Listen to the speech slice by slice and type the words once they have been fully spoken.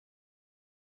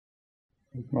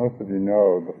As most of you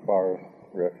know, the Forest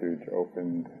Refuge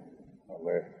opened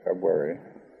last February.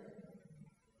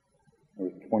 It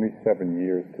was 27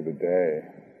 years to the day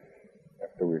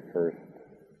after we first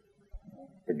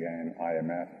began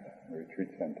IMS, the retreat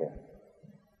center.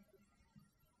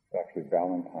 It's actually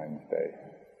Valentine's Day,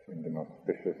 seemed an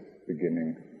auspicious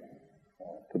beginning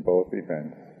to both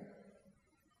events.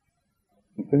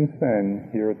 And since then,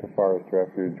 here at the Forest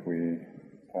Refuge, we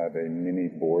had a mini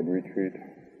board retreat,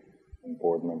 and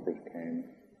board members came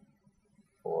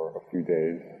for a few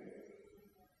days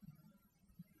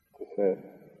to sit.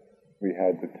 We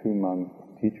had the 2-month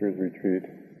teachers retreat,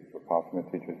 Vipassana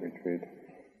teachers retreat,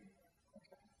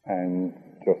 and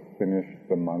just finished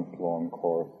the month-long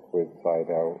course with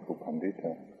Sayadaw U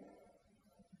Pandita.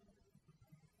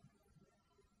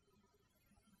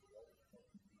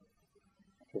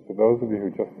 So for those of you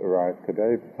who just arrived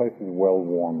today, the place is well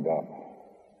warmed up.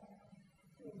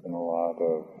 There's been a lot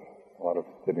of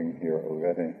sitting here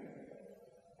already.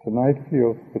 Tonight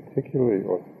feels particularly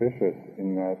auspicious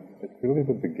in that it's really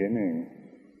the beginning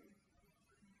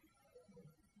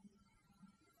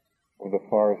of the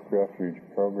Forest Refuge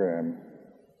program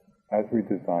as we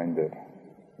designed it,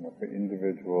 for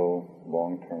individual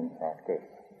long-term practice.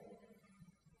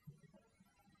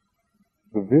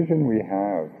 The vision we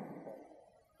have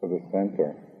for the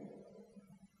center, I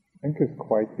think, is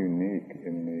quite unique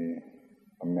in the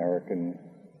American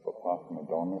Vipassana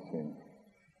Dharma scene.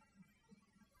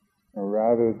 Now,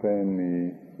 rather than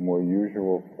the more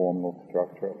usual formal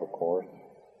structure of a course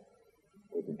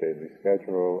with a daily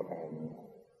schedule and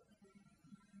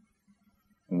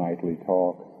nightly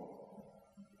talks,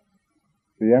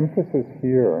 the emphasis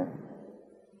here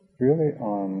is really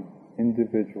on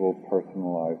individual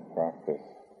personalized practice,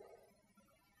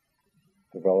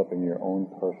 developing your own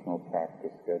personal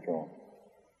practice schedule.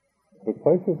 It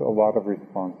places a lot of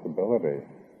responsibility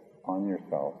on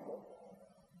yourself.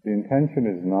 The intention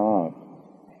is not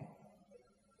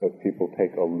that people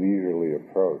take a leisurely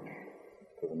approach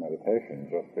to the meditation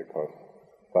just because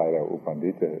Sayadaw U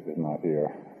Pandita is not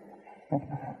here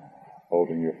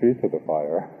holding your feet to the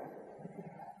fire.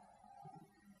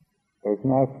 So it's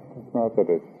not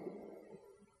that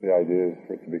the idea is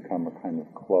for it to become a kind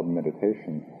of club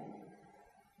meditation.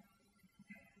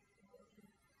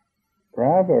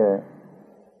 Rather,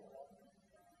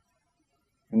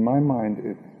 in my mind,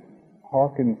 it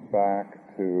harkens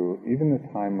back to even the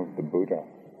time of the Buddha.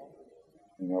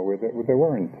 Where there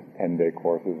weren't 10-day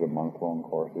courses or month-long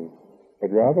courses,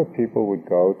 but rather people would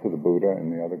go to the Buddha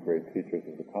and the other great teachers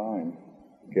of the time,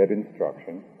 get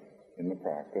instruction in the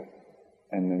practice,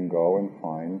 and then go and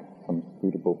find some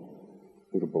suitable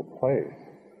place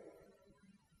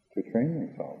to train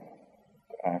themselves,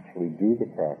 to actually do the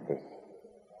practice.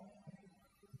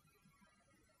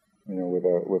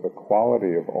 With a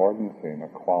quality of ardency and a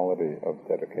quality of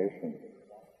dedication.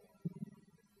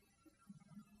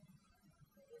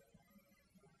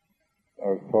 I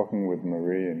was talking with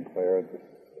Marie and Claire this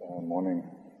morning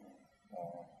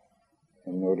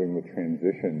and noting the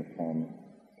transition from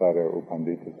Sayadaw U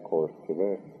Pandita's course to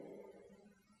this.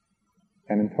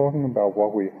 And in talking about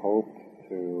what we hoped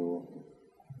to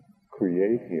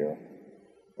create here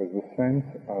was the sense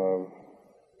of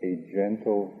a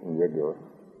gentle rigor,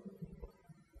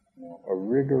 a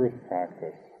rigorous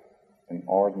practice, an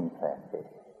ardent practice,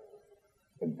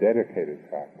 a dedicated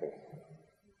practice,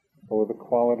 but with a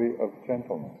quality of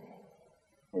gentleness.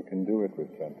 We can do it with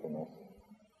gentleness.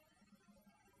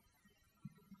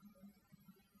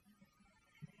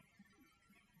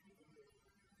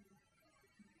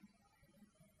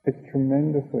 It's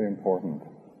tremendously important.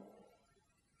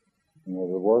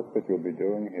 The work that you'll be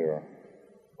doing here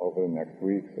over the next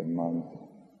weeks and months.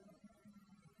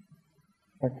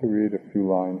 I'd like to read a few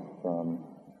lines from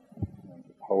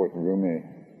the poet Rumi.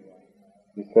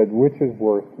 He said, "Which is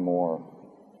worth more,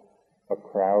 a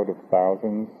crowd of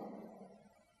thousands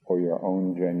or your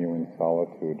own genuine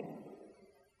solitude?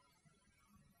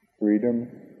 Freedom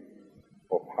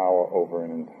or power over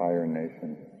an entire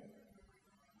nation?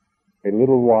 A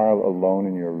little while alone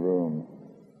in your room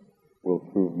will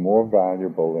prove more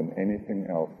valuable than anything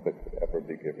else that could ever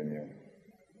be given you."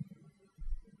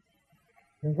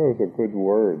 I think those are good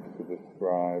words to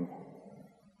describe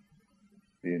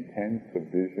the intent, the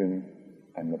vision,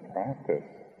 and the practice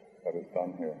that is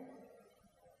done here.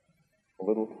 A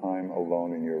little time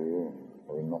alone in your room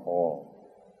or in the hall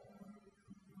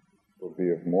will be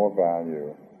of more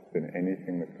value than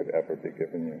anything that could ever be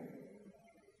given you.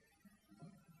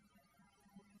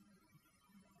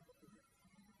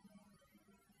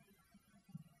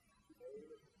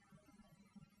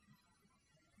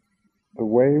 the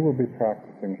way we'll be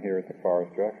practicing here at the Forest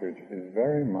Refuge is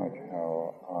very much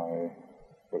how I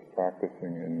was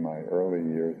practicing in my early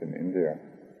years in India.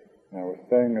 And I was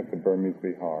staying at the Burmese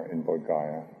Vihar in Bodh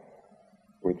Gaya,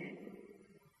 which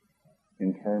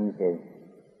in terms of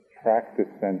practice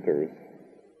centers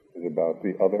is about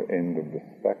the other end of the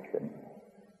spectrum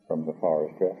from the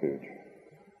Forest Refuge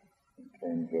in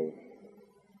terms of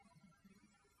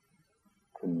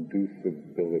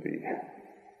conducibility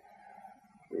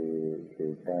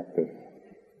to practice.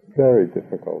 Very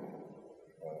difficult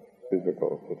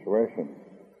physical situation.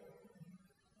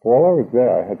 While I was there,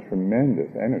 I had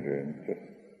tremendous energy and just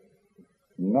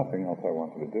nothing else I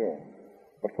wanted to do.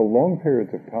 But for long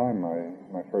periods of time,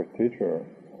 my first teacher,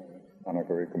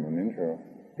 Anagarika Muninja,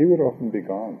 he would often be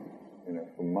gone,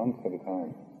 for months at a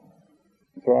time.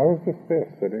 And so I was just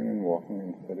there, sitting and walking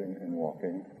and sitting and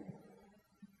walking.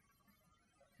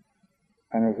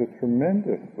 And it was a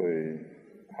tremendously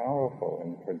powerful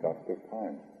and productive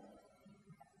time.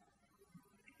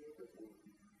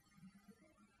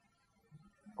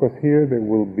 Of course, here there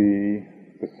will be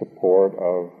the support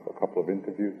of a couple of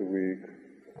interviews a week,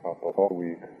 a couple a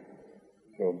week.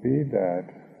 There'll be that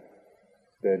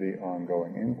steady,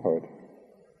 ongoing input.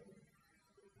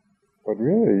 But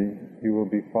really, you will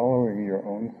be following your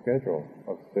own schedule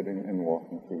of sitting and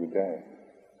walking through the day.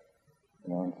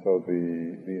 And so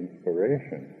the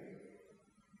inspiration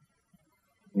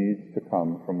needs to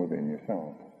come from within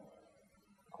yourself.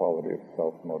 Quality of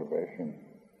self-motivation.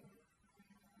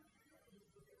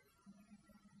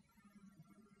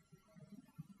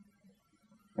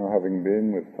 Now, having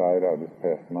been with Sayadaw this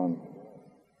past month,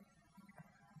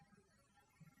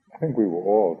 I think we were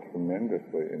all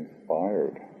tremendously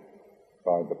inspired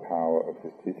by the power of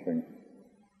his teaching.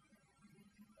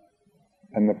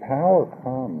 And the power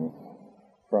comes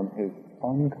from his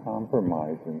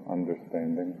uncompromising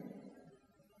understanding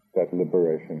that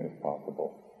liberation is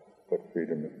possible, that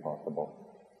freedom is possible.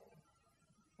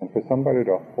 And for somebody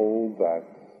to hold that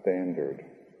standard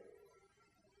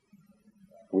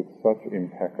with such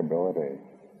impeccability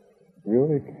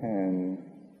really can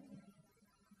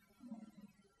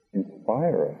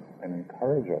inspire us and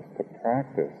encourage us to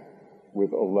practice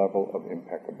with a level of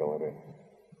impeccability.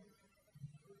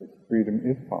 Freedom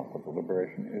is possible,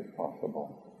 liberation is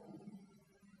possible.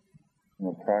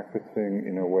 Practicing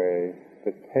in a way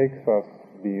that takes us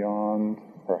beyond,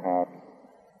 perhaps,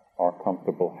 our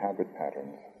comfortable habit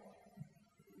patterns.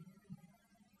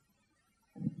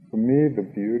 For me, the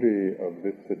beauty of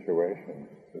this situation,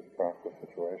 this practice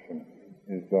situation,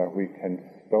 is that we can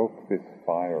stoke this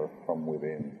fire from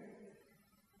within.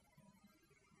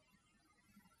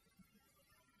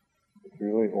 It's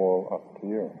really all up to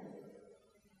you.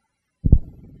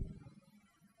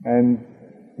 And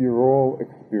you're all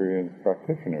experienced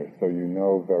practitioners, so you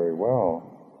know very well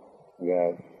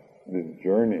that this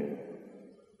journey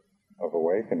of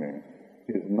awakening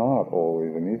is not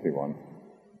always an easy one.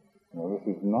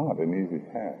 This is not an easy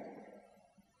task.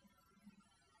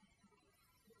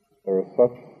 There are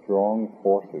such strong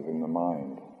forces in the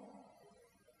mind,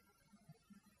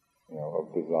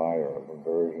 of desire, of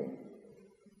aversion,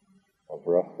 of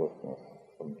restlessness,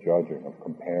 of judging, of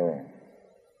comparing,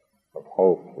 of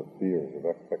hopes, of fears, of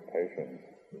expectations,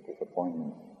 of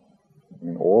disappointments.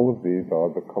 All of these are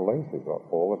the kilesas,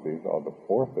 all of these are the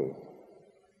forces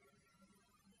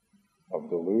of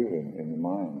delusion in the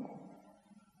mind.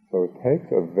 So it takes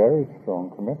a very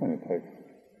strong commitment. It takes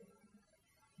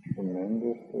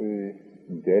tremendously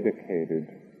dedicated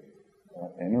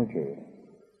energy.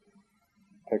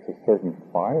 It takes a certain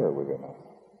fire within us,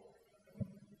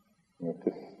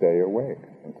 to stay awake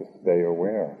and to stay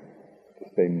aware, to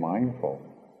stay mindful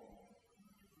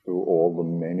through all the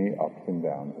many ups and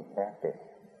downs of practice.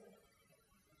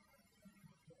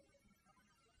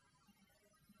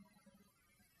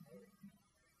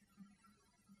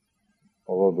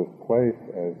 Although this place,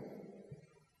 as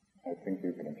I think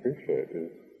you can appreciate,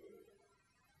 is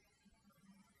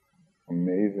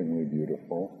amazingly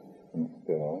beautiful and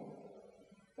still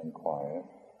and quiet.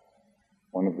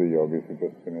 One of the yogis who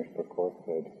just finished the course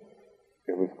said,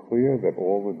 it was clear that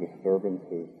all the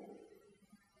disturbances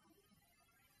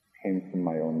came from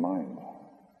my own mind,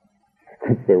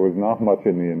 because there was not much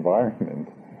in the environment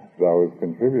that was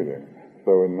contributing.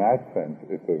 So in that sense,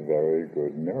 it's a very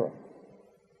good mirror.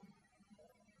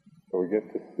 So we get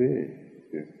to see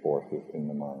these forces in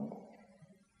the mind.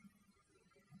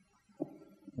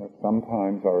 But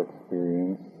sometimes our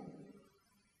experience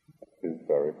is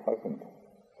very pleasant.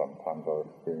 Sometimes our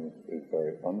experience is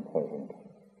very unpleasant.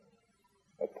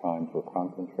 At times we're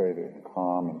concentrated and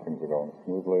calm and things are going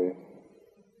smoothly.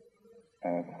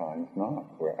 and at times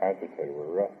not. We're agitated,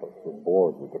 we're restless, we're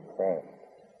bored, we're depressed.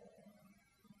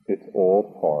 It's all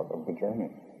part of the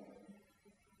journey.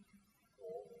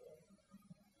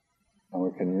 And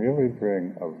we can really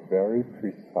bring a very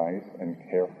precise and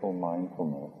careful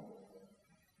mindfulness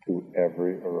to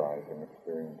every arising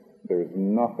experience. There is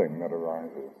nothing that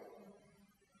arises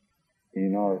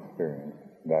in our experience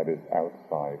that is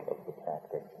outside of the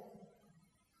practice.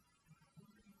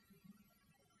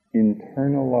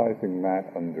 Internalizing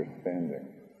that understanding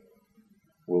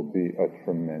will be a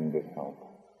tremendous help.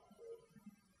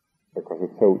 Because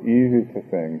it's so easy to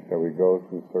think that we go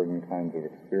through certain kinds of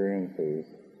experiences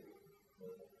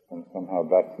and somehow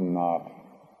that's not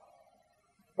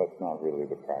really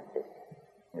the practice.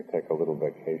 We take a little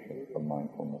vacation from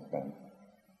mindfulness then.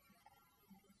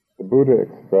 The Buddha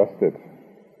expressed it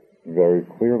very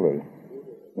clearly.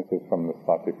 This is from the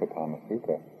Satipatthana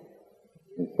Sutta.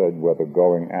 He said, whether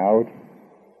going out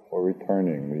or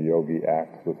returning, the yogi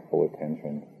acts with full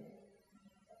attention.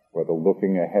 Whether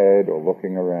looking ahead or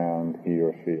looking around, he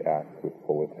or she acts with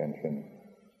full attention.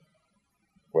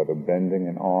 Whether bending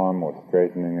an arm or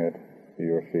straightening it, he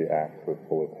or she acts with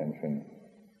full attention.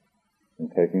 In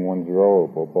taking one's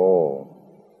robe or bowl,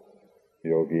 the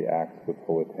yogi acts with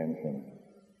full attention.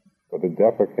 Whether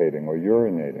defecating or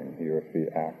urinating, he or she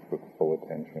acts with full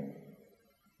attention.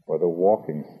 Whether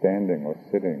walking, standing, or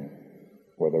sitting,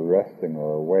 whether resting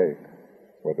or awake,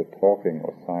 whether talking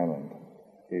or silent,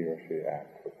 he or she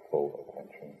acts with full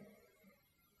attention.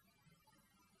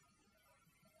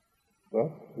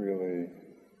 That's really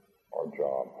our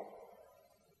job.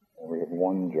 And we have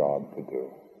one job to do,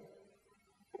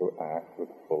 to act with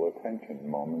full attention,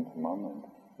 moment to moment,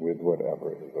 with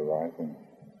whatever is arising.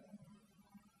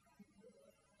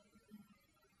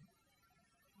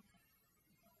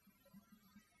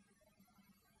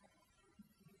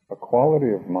 A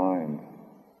quality of mind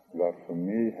that for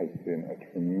me has been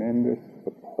a tremendous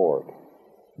support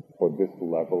for this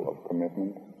level of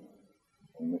commitment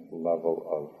and this level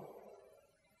of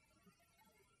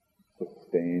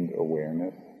sustained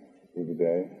awareness through the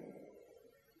day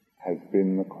has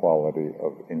been the quality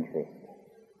of interest.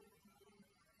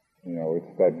 You know,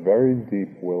 it's that very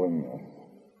deep willingness,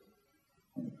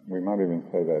 we might even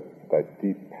say that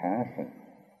deep passion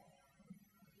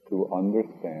to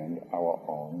understand our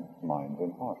own minds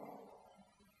and hearts.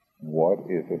 What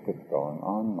is it that's going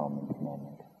on moment to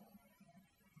moment?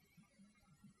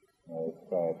 You know, it's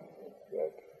that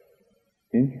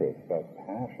interest, that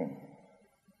passion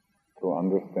to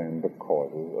understand the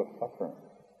causes of suffering.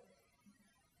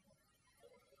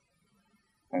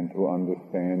 And to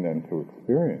understand and to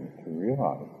experience, to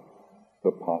realize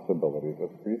the possibilities of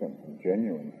freedom,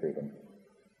 genuine freedom.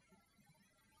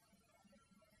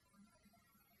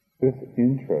 This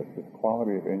interest, this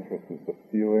quality of interest is the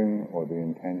feeling or the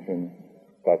intention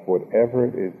that whatever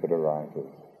it is that arises,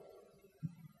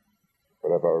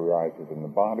 whatever arises in the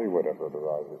body, whatever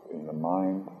arises in the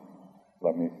mind,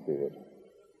 let me see it.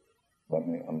 Let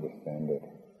me understand it.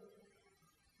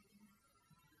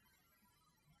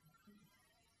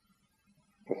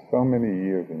 For so many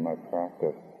years in my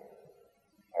practice,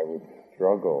 I would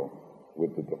struggle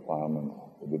with the defilements,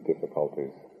 with the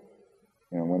difficulties.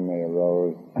 And when they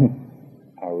arose,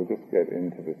 I would just get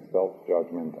into this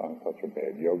self-judgment, I'm such a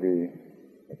bad yogi,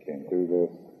 I can't do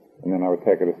this. And then I would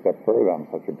take it a step further, I'm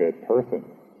such a bad person,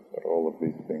 that all of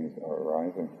these things are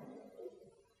arising.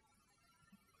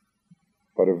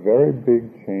 But a very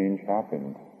big change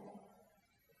happened,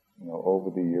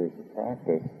 over the years of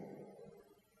practice,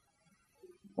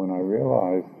 when I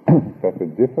realized that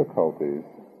the difficulties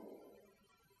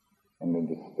and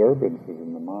the disturbances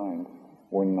in the mind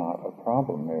were not a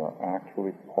problem. They are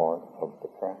actually part of the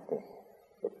practice.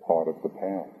 They're part of the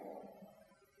path.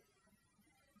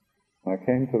 And I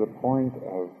came to the point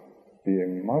of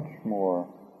being much more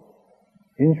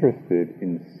interested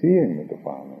in seeing the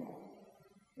defilements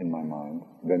in my mind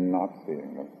than not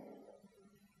seeing them.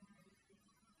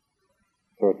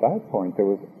 So at that point there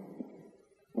was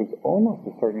almost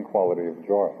a certain quality of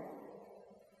joy.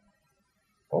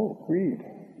 Oh, greed.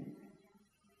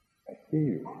 I see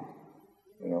you.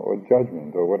 Or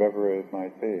judgment, or whatever it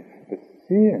might be. The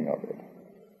seeing of it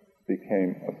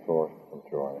became a source of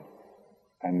joy.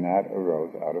 And that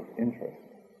arose out of interest.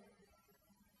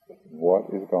 What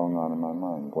is going on in my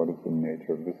mind? What is the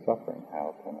nature of the suffering?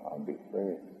 How can I be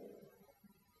free?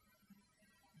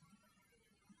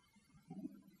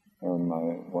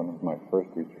 One of my first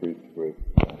retreats with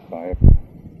Sayadaw,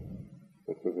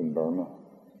 this was in Burma.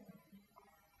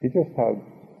 He just had,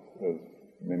 as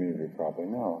many of you probably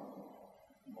know,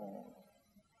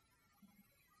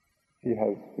 he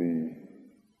has the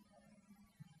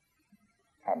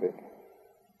habit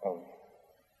of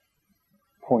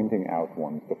pointing out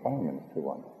one's defilements to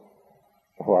one.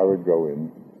 So I would go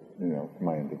in, to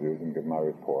my interviews and give my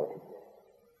report,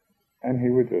 and he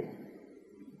would just,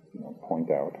 point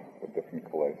out the different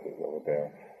kilesas that were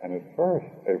there. And at first,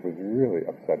 it was really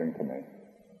upsetting to me,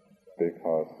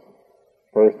 because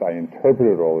first I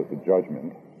interpreted it all as a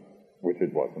judgment, which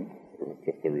it wasn't. It was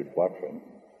just a reflection.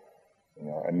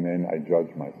 And then I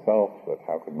judged myself that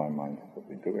how could my mind still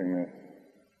be doing this?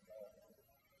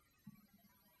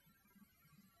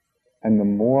 And the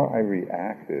more I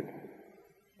reacted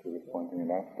to his pointing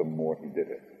it out, the more he did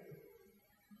it.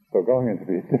 So going into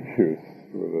the interviews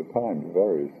was at times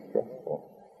very stressful.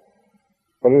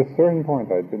 But at a certain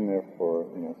point, I'd been there for,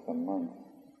 some months.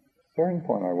 At a certain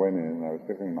point I went in and I was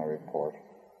giving my report.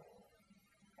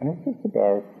 And it was just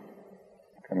about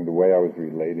kind of the way I was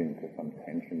relating to some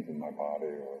tensions in my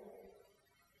body or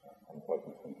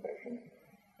unpleasant sensations.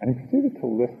 And he proceeded to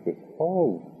list this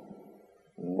whole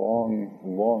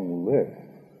long list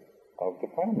of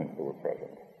defilements that were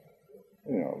present.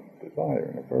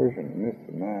 Desire and aversion and this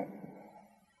and that.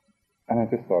 And I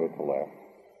just started to laugh.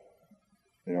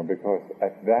 Because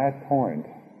at that point,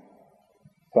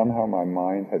 somehow my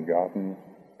mind had gotten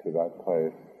to that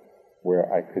place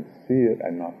where I could see it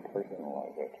and not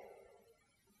personalize it.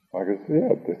 I could see,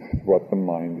 this is what the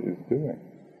mind is doing.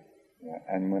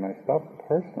 And when I stopped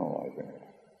personalizing it,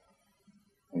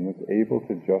 and was able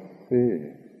to just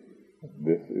see,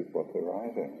 this is what's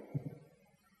arising.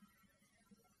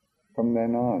 From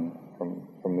then on,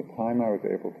 from the time I was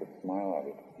able to smile at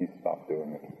it, he stopped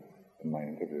doing it in my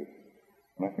interviews.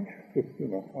 And I think it's just,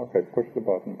 okay, push the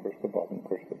button,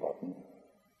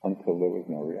 until there was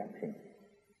no reaction.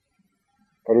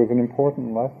 But it was an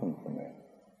important lesson for me,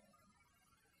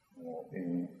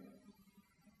 in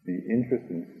the interest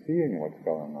in seeing what's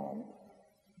going on,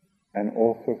 and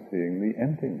also seeing the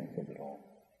emptiness of it all.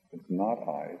 It's not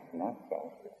I, it's not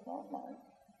self, it's not mine.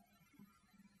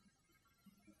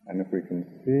 And if we can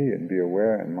see and be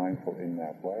aware and mindful in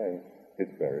that way,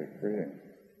 it's very freeing.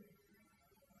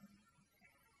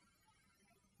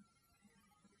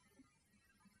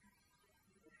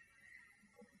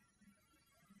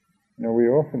 We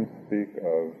often speak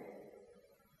of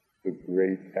the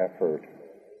great effort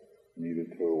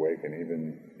needed to awaken,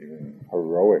 even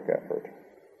heroic effort.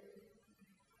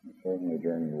 And certainly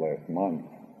during the last month,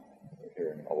 we're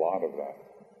hearing a lot of that.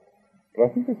 But I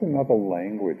think there's another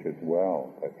language as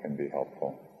well that can be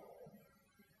helpful.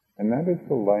 And that is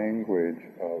the language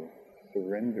of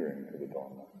surrendering to the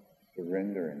Dharma,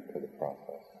 surrendering to the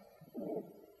process,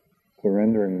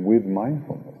 surrendering with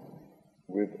mindfulness,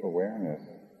 with awareness,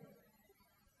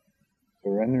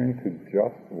 surrendering to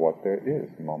just what there is,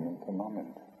 moment to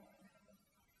moment.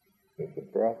 There's the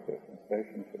breath, there's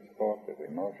sensations, there's thought, there's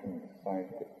emotion, there's sight,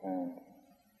 there's sound.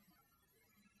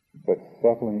 But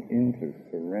settling into,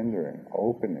 surrendering,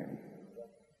 opening,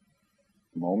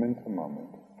 moment to moment,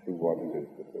 to what it is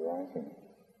that's arising.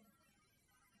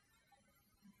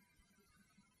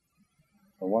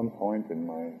 At one point in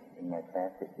my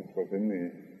practice, this was in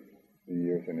the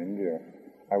years in India,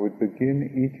 I would begin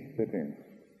each sitting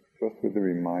just with a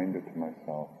reminder to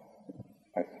myself,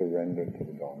 I surrender to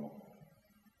the Dharma.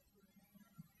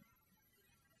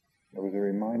 It was a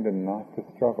reminder not to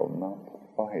struggle, not to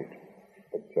fight,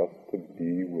 but just to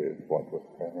be with what was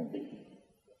present.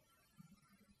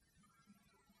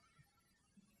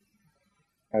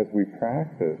 As we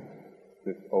practice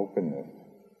this openness,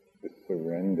 this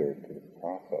surrender to this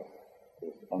process,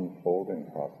 this unfolding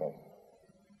process,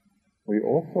 we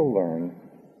also learn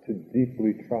to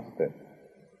deeply trust it.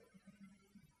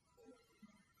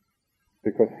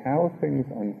 Because how things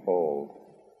unfold,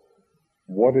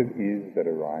 what it is that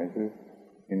arises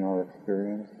in our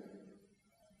experience,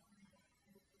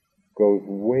 goes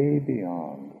way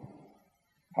beyond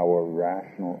our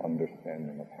rational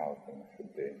understanding of how things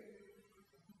should be.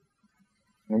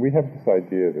 And we have this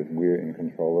idea that we're in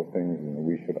control of things and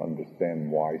we should understand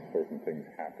why certain things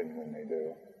happen when they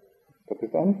do. But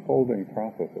this unfolding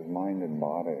process of mind and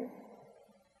body,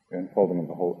 the unfolding of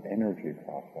the whole energy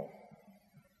process,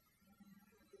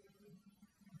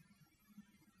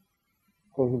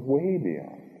 goes way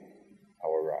beyond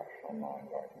our rational mind,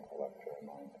 our intellectual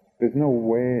mind. There's no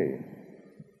way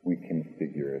we can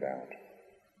figure it out.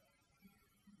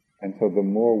 And so the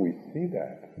more we see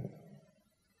that,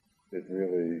 it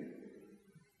really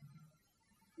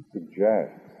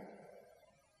suggests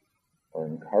or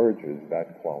encourages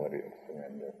that quality of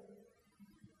surrender.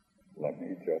 Let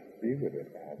me just be with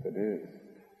it as it is.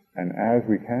 And as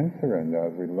we can surrender,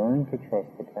 as we learn to trust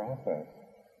the process,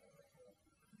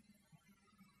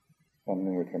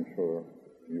 something which I'm sure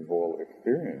you've all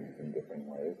experienced in different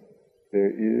ways,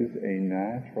 there is a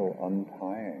natural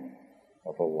untying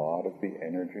of a lot of the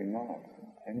energy knots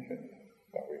and tensions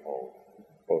that we hold,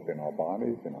 both in our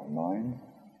bodies, in our minds,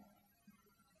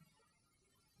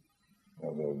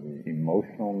 the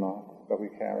emotional knots that we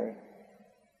carry.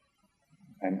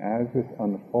 And as this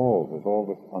unfolds, as all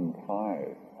this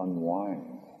unties,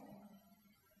 unwinds,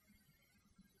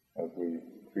 as we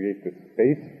create the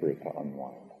space for it to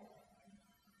unwind,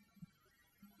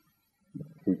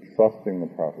 through trusting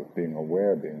the process, being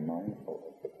aware, being mindful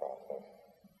of the process,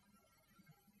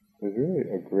 there's really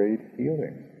a great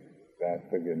healing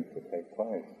that begins to take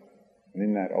place. And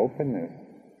in that openness,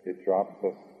 it drops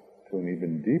us to an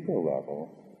even deeper level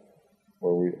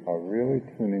where we are really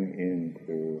tuning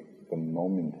into the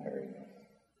momentariness,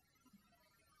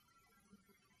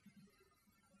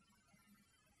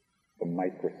 the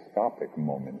microscopic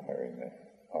momentariness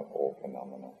of all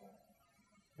phenomena.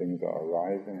 Things are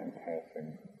arising and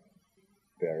passing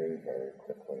very, very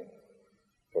quickly.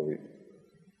 So we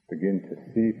begin to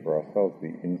see for ourselves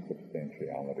the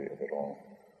insubstantiality of it all.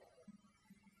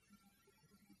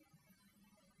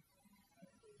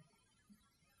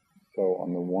 So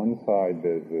on the one side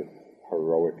there's this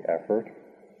heroic effort,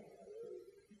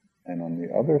 and on the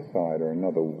other side, or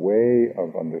another way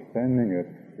of understanding it,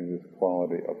 is this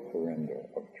quality of surrender,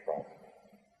 of trust,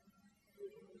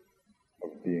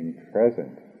 of being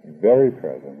present, very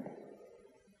present,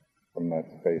 from that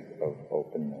space of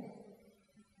openness.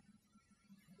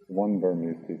 One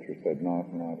Burmese teacher said, not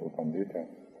U Pandita,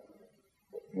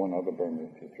 but one other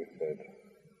Burmese teacher said,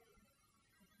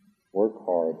 work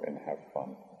hard and have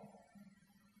fun.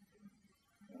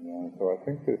 So I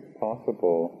think it's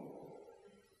possible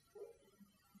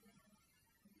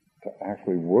to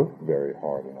actually work very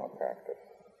hard in our practice,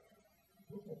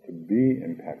 to be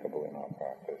impeccable in our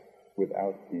practice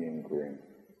without being grim.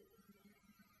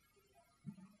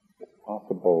 It's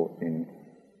possible in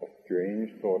a strange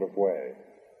sort of way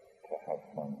to have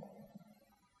fun.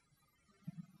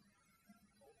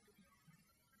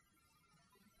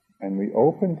 And we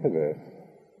open to this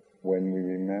when we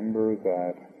remember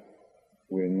that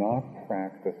we're not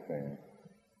practicing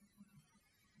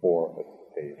for a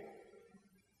state.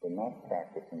 We're not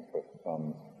practicing for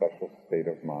some special state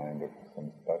of mind or for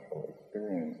some special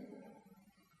experience.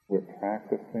 We're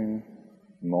practicing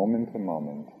moment to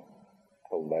moment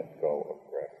to let go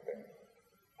of grasping,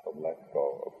 to let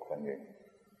go of clinging.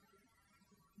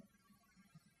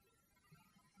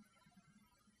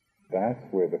 That's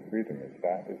where the freedom is.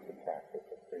 That is the practice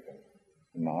of freedom.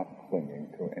 Not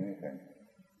clinging to anything.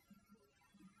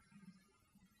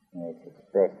 It's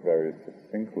expressed very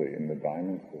succinctly in the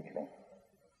Diamond Sutra,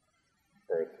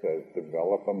 where it says,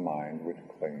 develop a mind which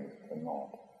clings to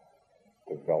naught.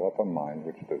 Develop a mind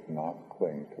which does not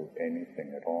cling to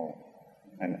anything at all.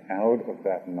 And out of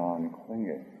that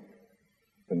non-clinging,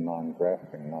 the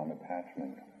non-grasping,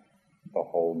 non-attachment, the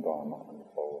whole Dharma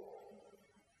unfolds.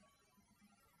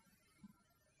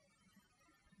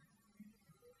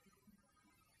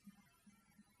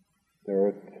 There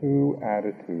are two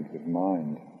attitudes of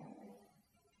mind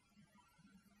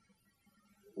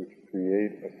which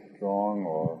create a strong,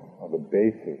 or the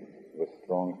basis of a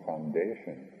strong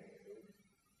foundation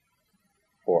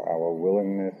for our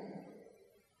willingness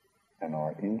and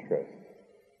our interest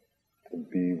to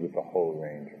be with the whole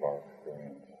range of our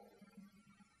experience.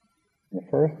 And the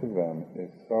first of them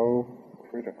is so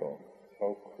critical,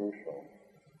 so crucial,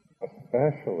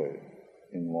 especially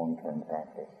in long-term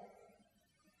practice,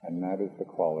 and that is the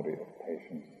quality of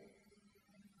patience.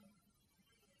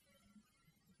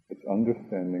 It's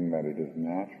understanding that it is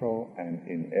natural and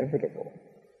inevitable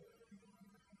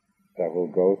that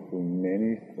we'll go through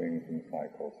many swings and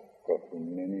cycles, go through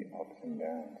many ups and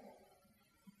downs.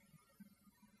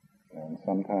 And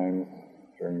sometimes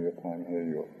during your time here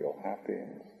you'll feel happy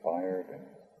and inspired and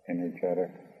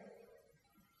energetic,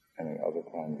 and at other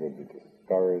times you'll be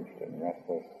discouraged and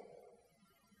restless,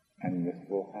 and this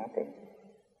will happen.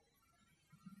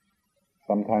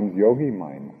 Sometimes yogi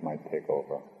mind might take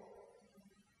over.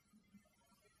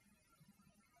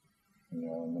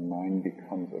 And the mind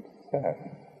becomes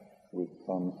obsessed with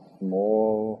some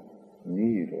small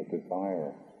need or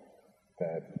desire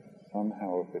that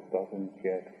somehow if it doesn't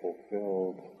get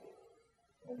fulfilled,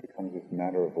 it becomes this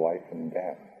matter of life and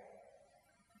death.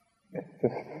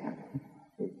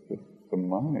 It's just the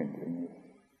mind in this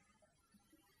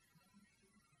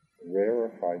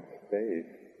rarefied state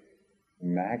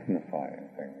magnifying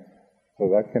things. So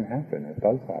that can happen. It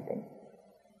does happen.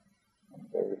 I'm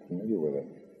very familiar with it.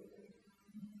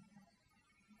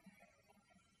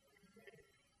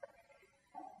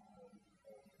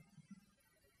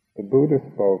 The Buddha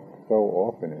spoke so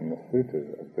often in the suttas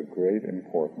of the great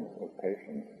importance of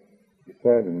patience. He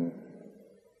said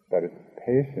that its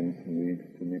patience leads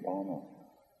to nibbana.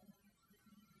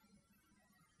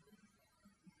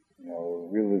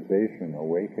 Realization,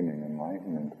 awakening,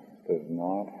 enlightenment does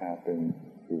not happen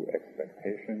through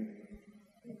expectation.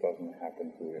 It doesn't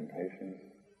happen through impatience.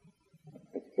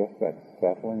 It's just that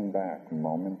settling back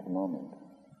moment to moment,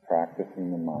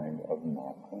 practicing the mind of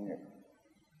not clinging.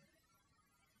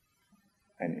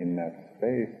 And in that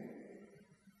space,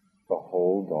 the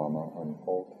whole Dharma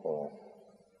unfolds for us.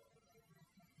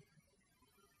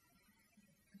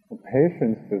 Well,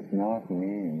 patience does not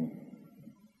mean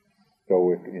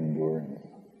stoic endurance,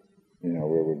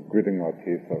 where we're gritting our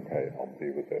teeth, okay, I'll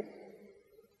be with this.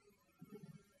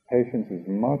 Patience is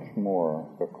much more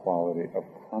the quality of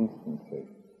constancy.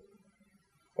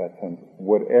 That sense,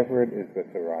 whatever it is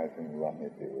that's arising, let me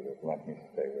be with it, let me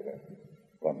stay with it,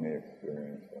 let me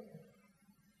experience it.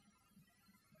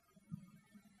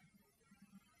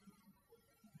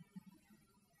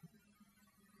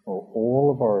 Well,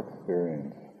 all of our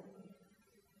experience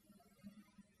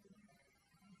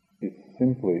is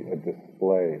simply a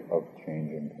display of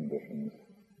changing conditions.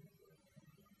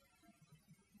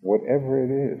 Whatever it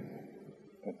is,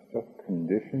 it's just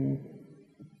conditions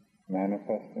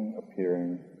manifesting,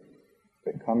 appearing.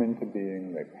 They come into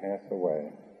being, they pass away.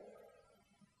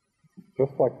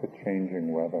 Just like the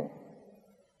changing weather.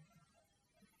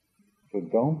 So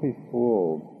don't be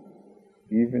fooled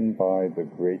even by the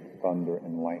great thunder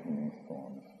and lightning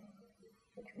storms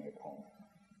which may come.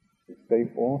 Because they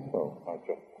also are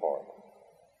just part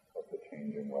of the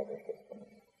changing weather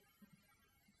systems.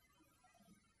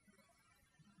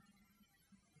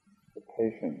 The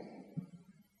patience,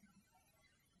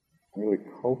 really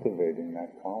cultivating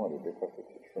that quality, because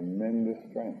it's a tremendous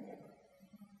strength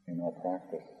in our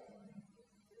practice.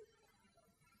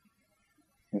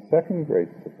 The second great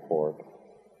support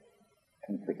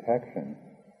and protection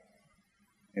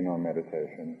in our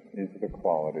meditation is the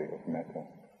quality of metta.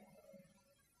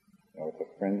 It's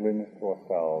a friendliness to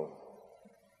ourselves,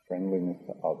 friendliness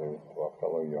to others, to our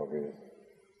fellow yogis.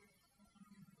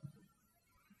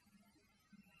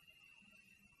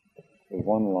 There's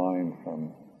one line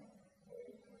from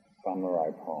a samurai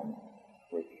poem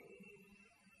which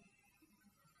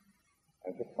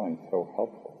I just find so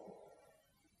helpful.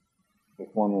 This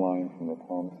one line from the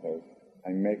poem says,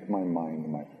 "I make my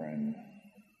mind my friend."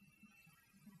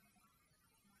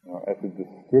 As a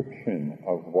description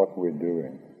of what we're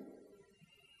doing,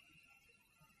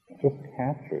 it just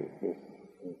captures this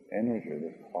energy,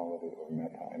 this quality of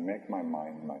metta. I make my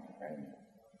mind my friend.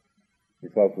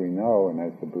 Because we know, and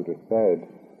as the Buddha said,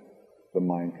 the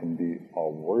mind can be our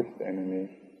worst enemy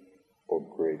or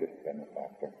greatest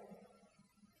benefactor.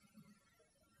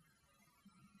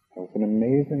 So it's an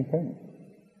amazing thing.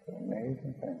 It's an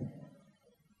amazing thing.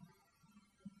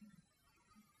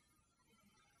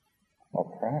 Our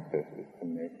practice is to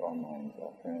make our minds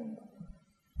our friend.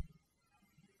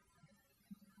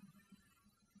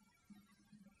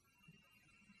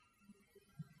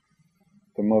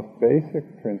 The most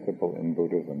basic principle in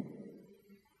Buddhism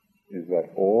is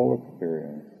that all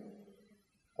experience,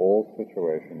 all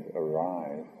situations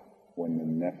arise when the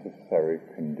necessary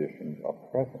conditions are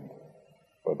present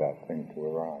for that thing to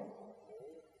arise.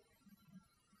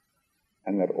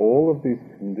 And that all of these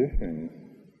conditions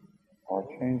are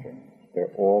changing.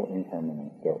 They're all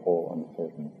impermanent. They're all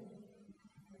uncertain.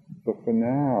 So for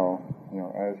now,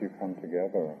 as you come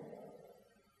together,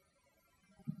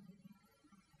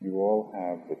 you all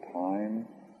have the time,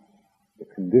 the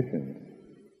conditions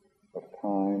of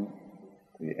time,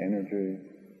 the energy,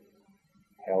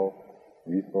 health,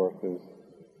 resources,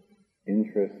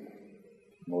 interest,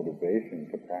 motivation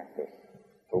to practice.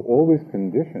 So all these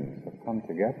conditions have come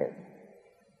together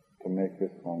to make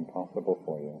this time possible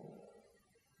for you.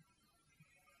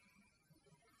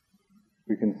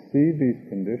 We can see these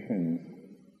conditions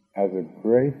as a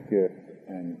great gift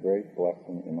and great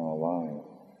blessing in our lives,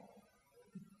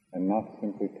 and not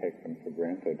simply take them for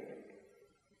granted.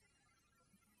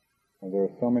 And there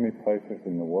are so many places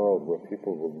in the world where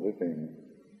people were living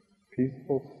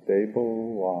peaceful,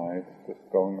 stable lives, just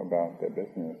going about their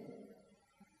business,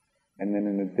 and then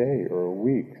in a day or a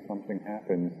week something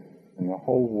happens and the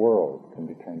whole world can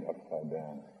be turned upside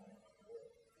down.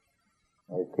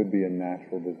 Or it could be a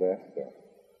natural disaster.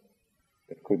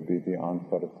 It could be the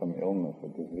onset of some illness or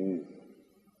disease.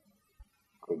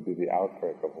 It could be the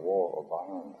outbreak of war or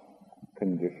violence.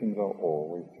 Conditions are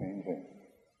always changing.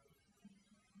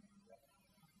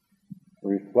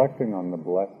 Reflecting on the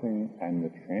blessing and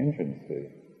the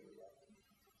transiency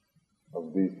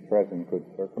of these present good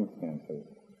circumstances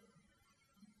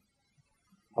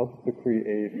helps to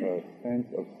create a sense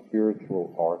of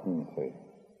spiritual ardency.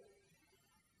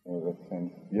 That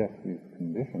sense, yes, these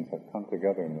conditions have come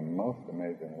together in the most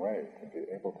amazing way to be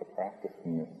able to practice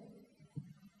in this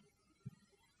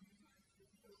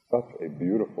such a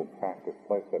beautiful practice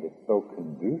place that is so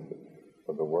conducive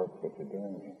for the work that you're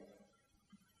doing here.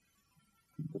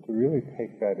 But to really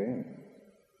take that in,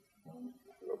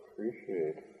 to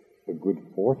appreciate the good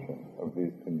fortune of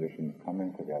these conditions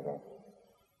coming together,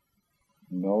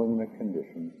 knowing that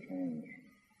conditions change.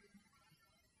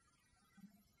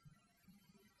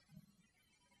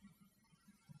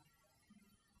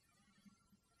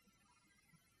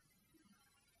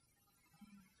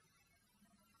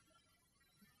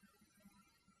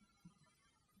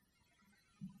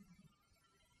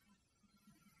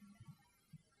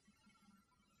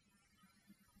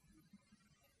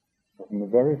 From the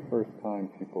very first time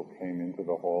people came into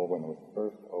the hall when it was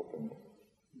first opened,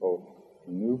 both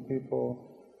new people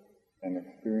and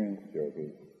experienced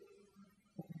yogis,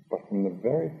 but from the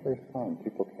very first time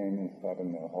people came and sat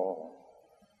in their hall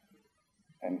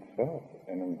and felt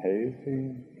an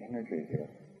amazing energy here.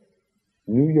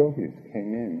 New yogis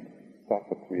came in, sat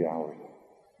for 3 hours.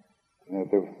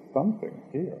 There was something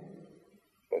here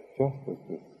that just was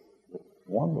this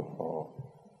wonderful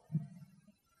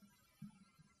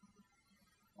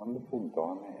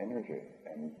Dharma energy,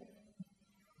 and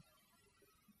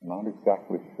not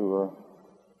exactly sure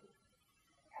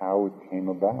how it came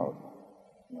about.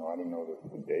 I don't know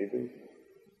the devas,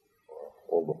 or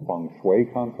all the feng shui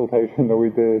consultation that we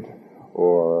did,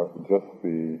 or just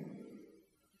the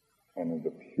kind of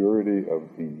the purity of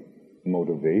the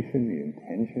motivation, the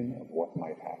intention of what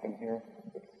might happen here.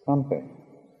 But something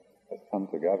has come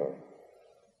together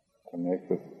to make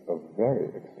this a very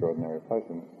extraordinary place.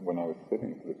 And when I was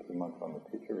sitting for the 2 months on the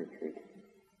teacher retreat,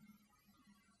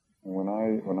 and when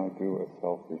I do a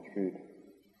self-retreat,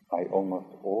 I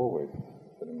almost always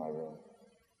sit in my room.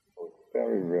 So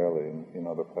very rarely in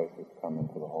other places come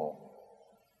into the hall.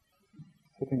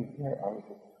 Sitting here,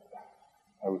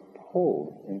 I was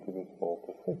pulled into this hall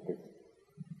to sit.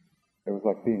 It was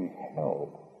like being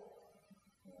held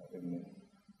in this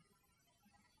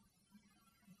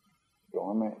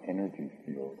Dharma energy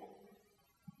field.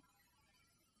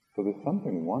 So there's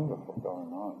something wonderful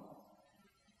going on.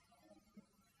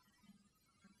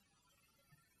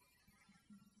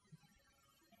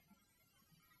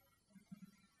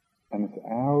 And it's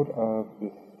out of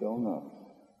the stillness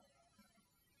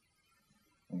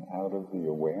and out of the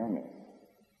awareness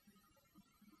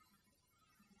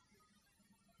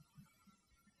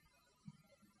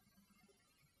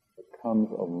comes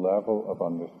a level of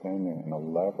understanding and a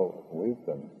level of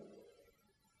wisdom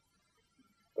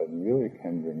that really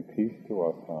can bring peace to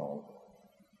ourselves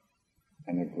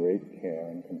and a great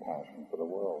care and compassion for the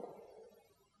world.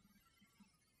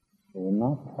 So we're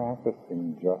not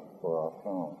practicing just for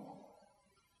ourselves.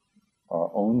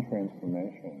 Our own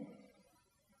transformation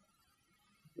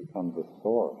becomes a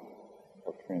source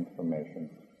of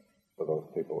transformation for those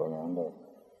people around us.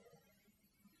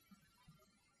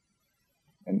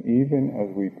 And even as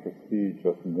we proceed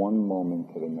just one moment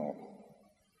to the next,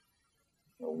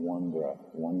 one breath,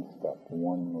 one step,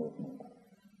 one movement,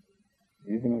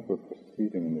 even as we're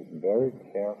proceeding in this very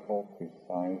careful,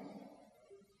 precise,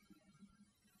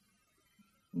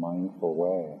 mindful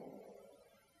way,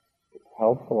 it's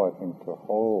helpful, I think, to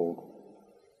hold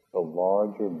the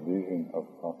larger vision of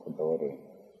possibility.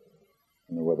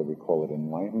 Whether we call it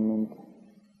enlightenment,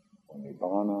 or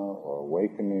nibbana, or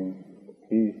awakening,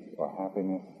 peace or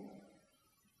happiness,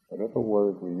 whatever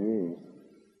word we use,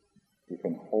 we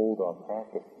can hold our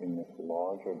practice in this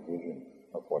larger vision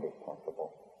of what is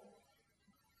possible.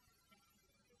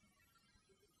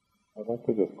 I'd like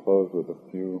to just close with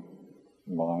a few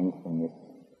lines from this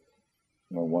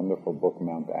wonderful book,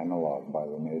 Mount Analog, by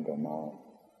René Donal,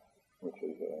 which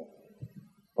is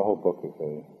the whole book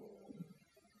is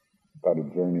about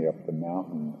a journey up the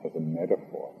mountain as a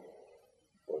metaphor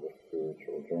for the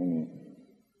spiritual journey.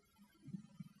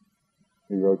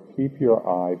 He wrote, "Keep your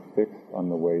eye fixed on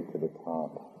the way to the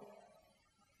top,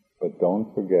 but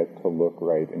don't forget to look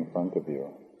right in front of you.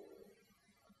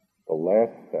 The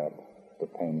last step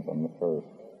depends on the first.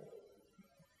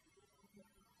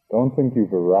 Don't think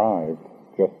you've arrived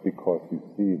just because you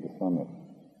see the summit.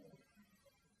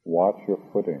 Watch your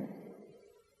footing.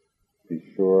 Be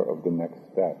sure of the next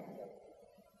step.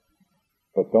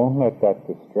 But don't let that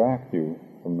distract you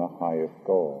from the highest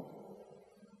goal.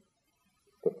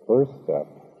 The first step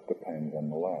depends on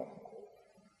the last."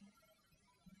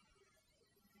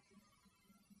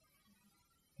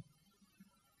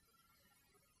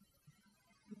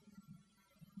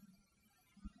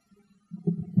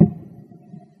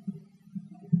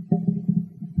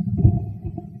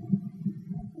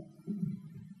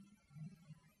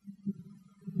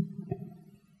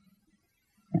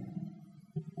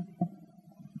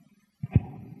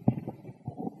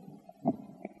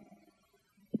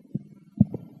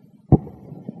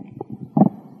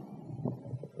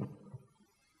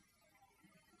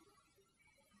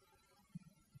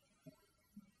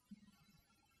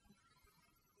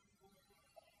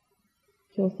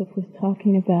 Joseph was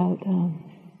talking about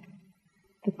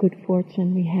the good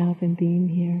fortune we have in being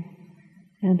here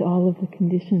and all of the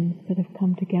conditions that have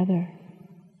come together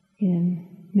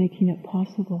in making it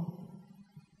possible.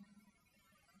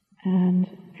 And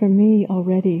for me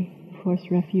already, Forest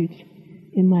Refuge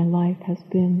in my life has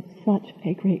been such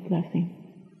a great blessing.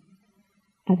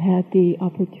 I've had the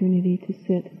opportunity to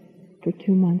sit for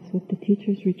 2 months with the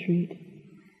Teachers Retreat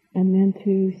and then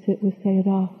to sit with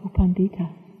Sayadaw U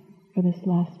Pandita for this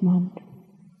last month.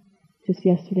 Just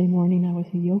yesterday morning I was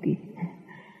a yogi.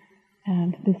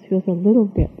 And this feels a little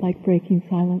bit like breaking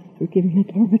silence through giving a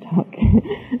Dharma talk,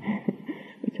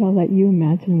 which I'll let you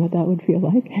imagine what that would feel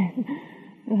like.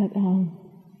 But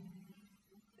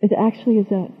it actually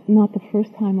is not the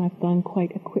first time I've done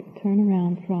quite a quick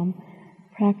turnaround from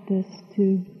practice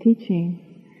to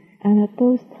teaching. And at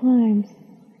those times,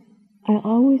 I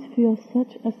always feel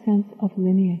such a sense of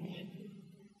lineage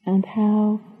and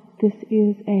how this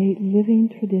is a living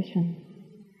tradition.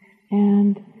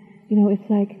 And, it's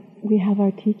like we have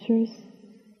our teachers,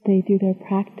 they do their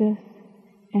practice,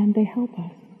 and they help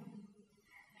us.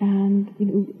 And,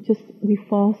 we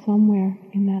fall somewhere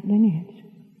in that lineage.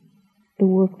 The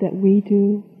work that we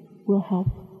do will help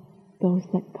those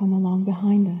that come along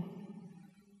behind us.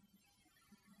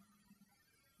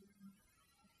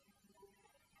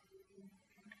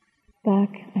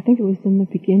 Back, I think it was in the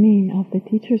beginning of the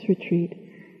Teachers Retreat,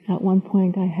 at one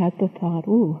point I had the thought,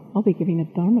 I'll be giving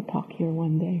a Dharma talk here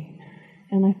one day.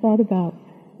 And I thought about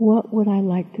what would I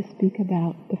like to speak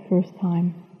about the first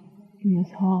time in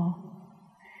this hall.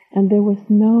 And there was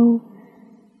no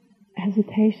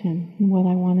hesitation in what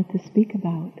I wanted to speak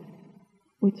about,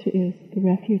 which is the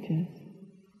refuges.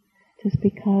 Just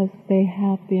because they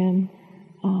have been,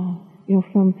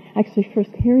 from actually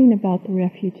first hearing about the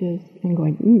refuges and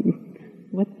going,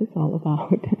 what's this all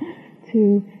about?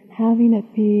 to having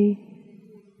it be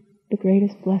the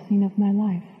greatest blessing of my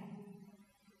life.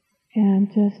 And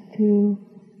just to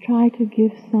try to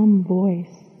give some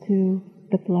voice to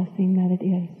the blessing that it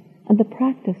is and the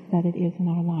practice that it is in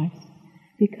our lives.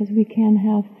 Because we can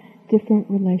have different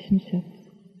relationships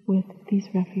with these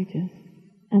refuges.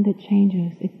 And it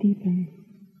changes, it deepens.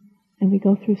 And we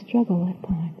go through struggle at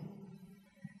times.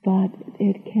 But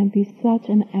it can be such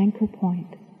an anchor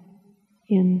point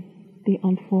in the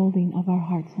unfolding of our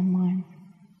hearts and minds.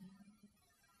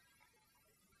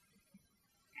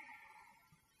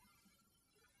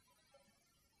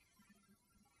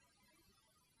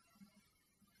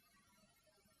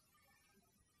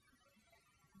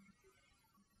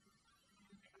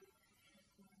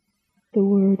 The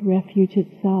word refuge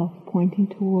itself pointing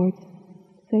towards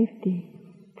safety,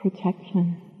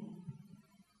 protection,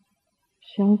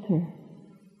 shelter,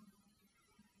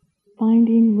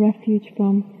 finding refuge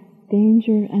from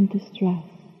danger and distress.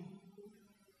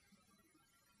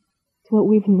 It's what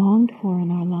we've longed for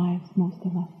in our lives, most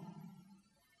of us.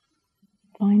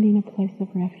 Finding a place of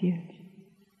refuge.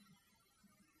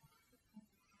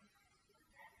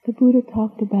 The Buddha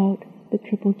talked about the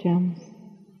triple gems,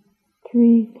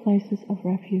 3 places of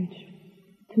refuge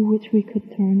to which we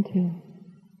could turn to.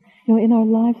 In our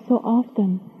lives so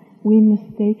often we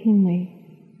mistakenly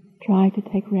try to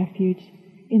take refuge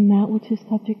in that which is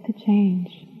subject to change.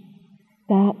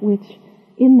 That which,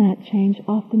 in that change,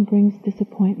 often brings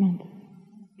disappointment,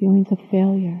 feelings of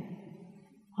failure,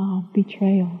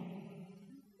 betrayal.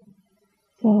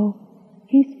 So,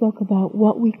 he spoke about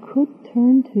what we could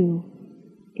turn to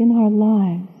in our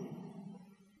lives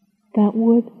that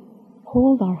would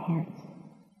hold our hearts,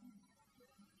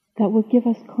 that would give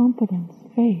us confidence,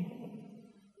 faith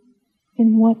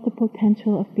in what the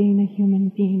potential of being a human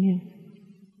being is.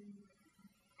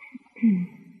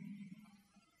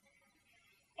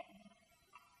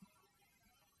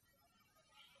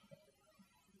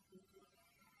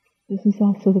 This is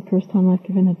also the first time I've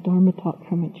given a Dharma talk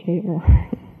from a chair.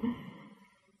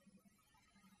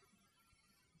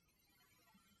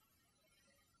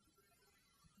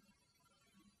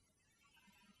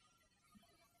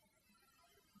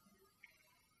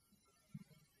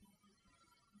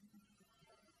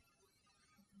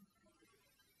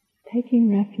 Taking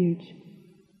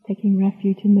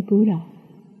refuge in the Buddha.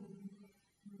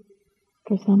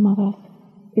 For some of us,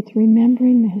 it's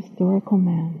remembering the historical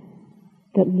man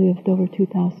that lived over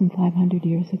 2,500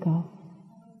 years ago,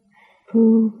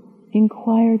 who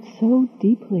inquired so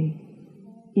deeply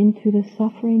into the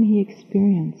suffering he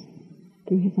experienced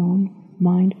through his own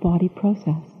mind-body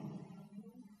process,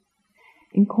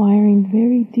 inquiring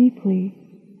very deeply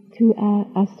to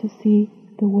us to see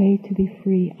the way to be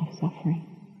free of suffering,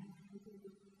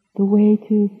 the way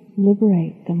to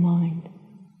liberate the mind,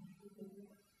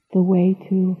 the way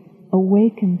to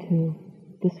awaken to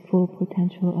this full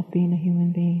potential of being a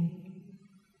human being.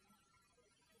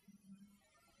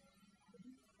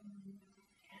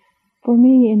 For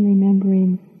me, in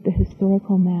remembering the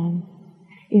historical man,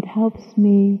 it helps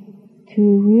me to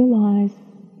realize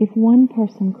if one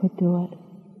person could do it,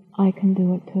 I can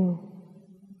do it too.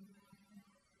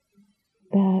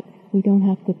 That we don't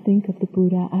have to think of the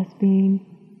Buddha as being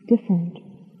different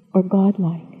or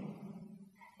godlike,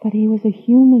 but he was a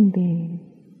human being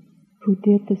who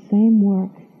did the same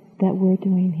work that we're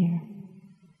doing here.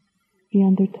 He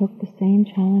undertook the same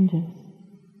challenges.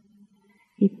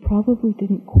 He probably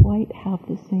didn't quite have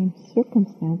the same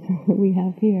circumstances that we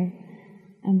have here,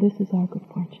 and this is our good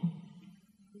fortune.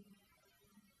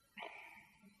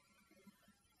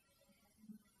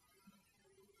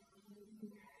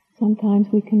 Sometimes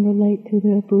we can relate to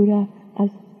the Buddha as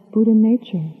Buddha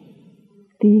nature,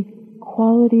 the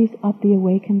qualities of the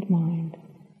awakened mind,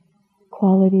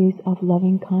 qualities of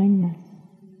loving kindness,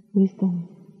 wisdom,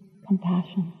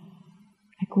 compassion,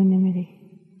 equanimity.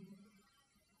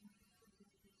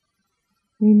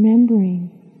 Remembering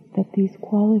that these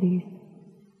qualities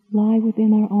lie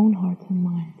within our own hearts and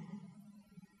minds.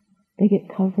 They get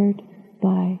covered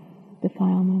by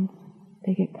defilements,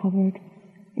 they get covered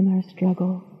in our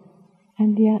struggle,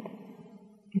 and yet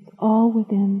it's all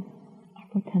within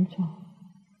our potential.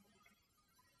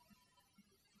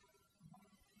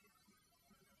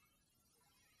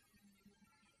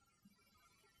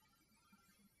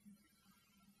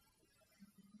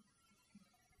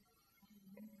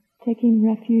 Taking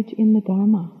refuge in the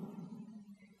Dharma,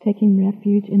 taking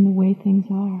refuge in the way things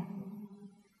are,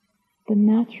 the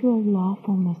natural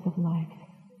lawfulness of life.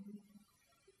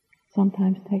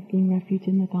 Sometimes taking refuge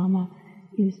in the Dhamma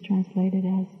is translated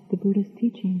as the Buddha's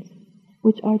teachings,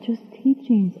 which are just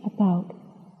teachings about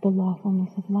the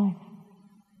lawfulness of life.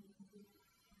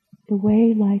 The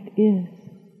way life is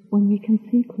when we can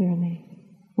see clearly,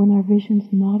 when our vision's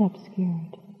not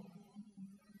obscured.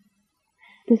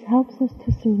 This helps us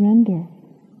to surrender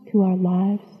to our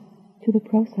lives, to the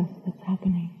process that's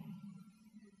happening.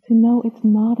 To know it's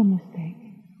not a mistake,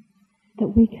 that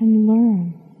we can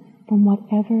learn from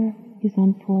whatever is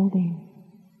unfolding.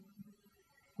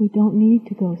 We don't need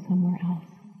to go somewhere else.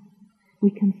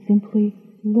 We can simply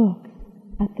look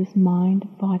at this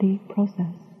mind-body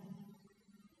process.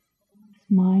 This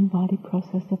mind-body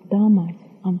process of Dhammas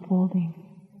unfolding.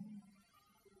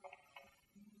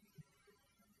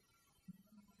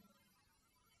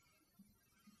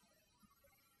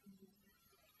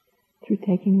 Through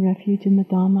taking refuge in the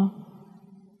Dhamma,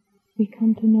 we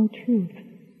come to know truth.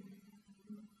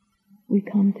 We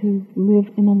come to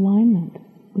live in alignment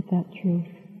with that truth.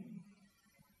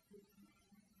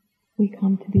 We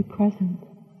come to be present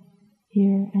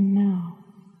here and now.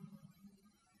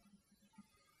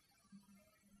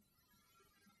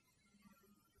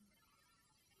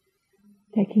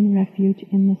 Taking refuge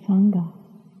in the Sangha.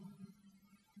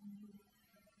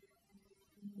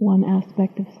 One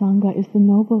aspect of Sangha is the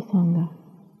noble Sangha.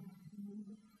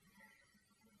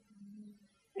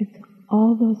 It's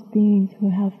all those beings who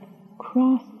have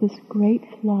crossed this great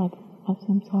flood of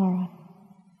samsara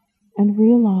and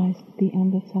realized the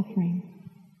end of suffering,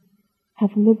 have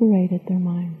liberated their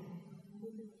minds,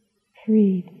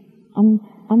 freed,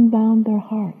 unbound their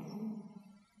hearts.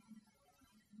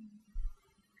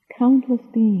 Countless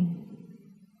beings.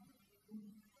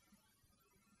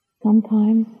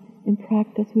 Sometimes in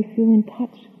practice we feel in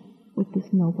touch with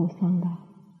this noble Sangha,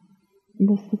 and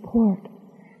the support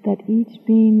that each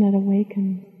being that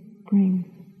awakens brings.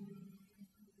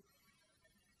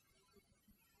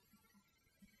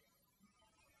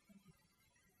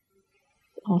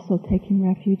 Also taking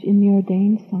refuge in the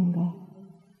ordained Sangha.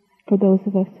 For those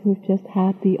of us who have just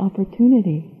had the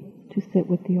opportunity to sit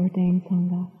with the ordained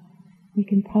Sangha, we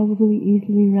can probably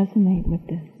easily resonate with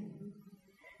this.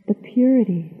 The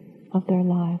purity of their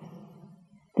lives,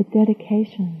 the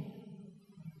dedication,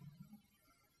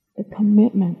 the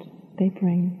commitment they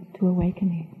bring to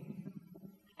awakening,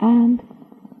 and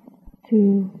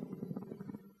to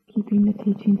keeping the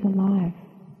teachings alive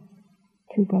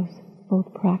through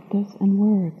both practice and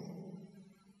words.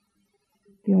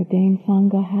 The ordained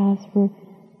Sangha has, for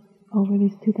over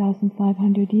these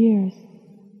 2,500 years,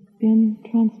 been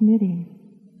transmitting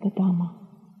the Dhamma.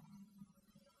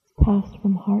 It's passed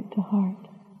from heart to heart.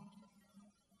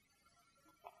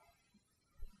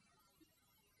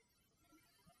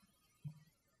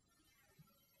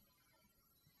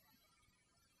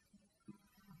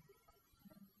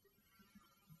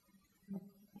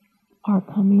 Our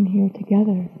coming here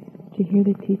together to hear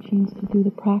the teachings, to do the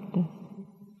practice,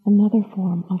 another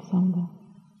form of Sangha.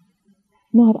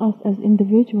 Not us as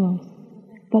individuals,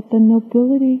 but the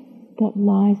nobility that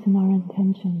lies in our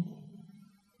intentions.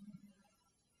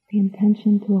 The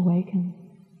intention to awaken.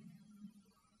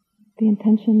 The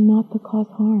intention not to cause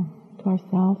harm to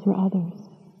ourselves or others.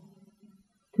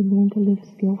 To learn to live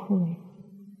skillfully.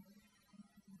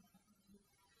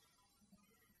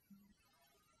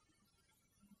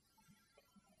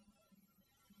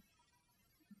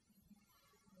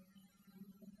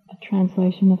 A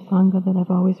translation of Sangha that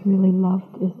I've always really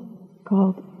loved is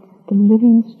called "The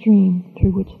Living Stream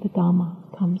Through Which the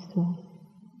Dhamma Comes to Us."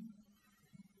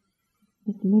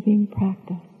 This living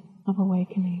practice of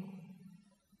awakening.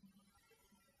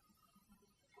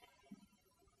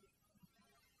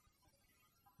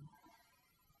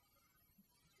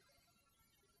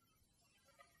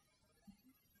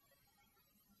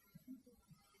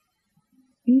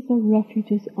 These are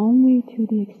refuges only to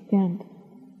the extent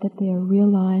that they are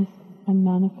realized and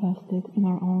manifested in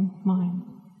our own mind.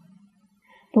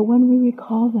 But when we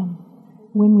recall them,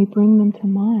 when we bring them to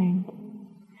mind,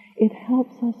 it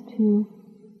helps us to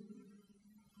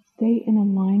stay in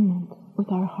alignment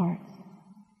with our hearts.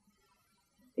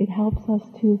 It helps us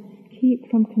to keep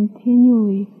from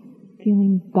continually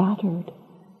feeling battered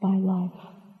by life,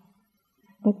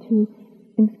 but to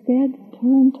instead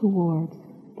turn towards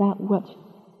that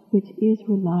which is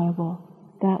reliable,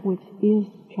 that which is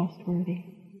trustworthy,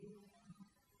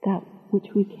 that which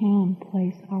we can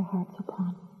place our hearts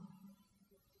upon.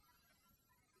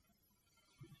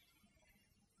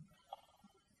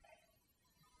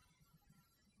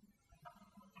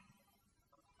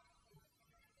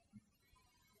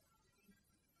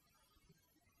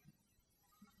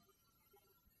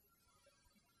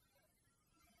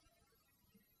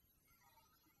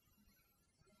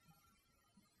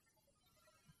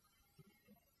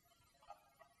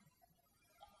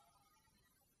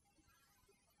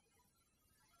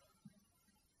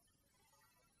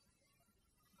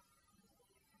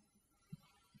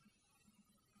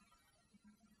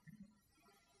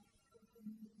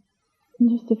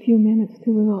 In just a few minutes,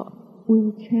 too, we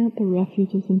will chant the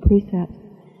refuges and precepts.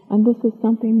 And this is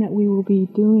something that we will be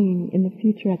doing in the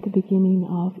future at the beginning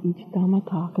of each Dhamma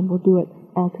talk, and we'll do it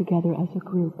all together as a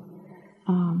group.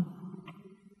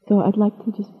 So I'd like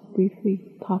to just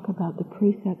briefly talk about the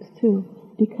precepts, too,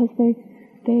 because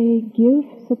they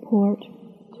give support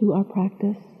to our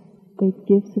practice. They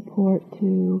give support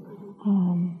to,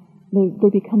 they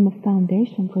become the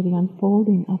foundation for the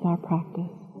unfolding of our practice.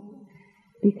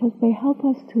 Because they help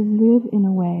us to live in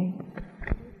a way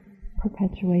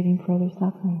perpetuating further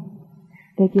suffering.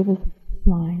 They give us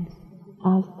lines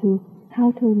as to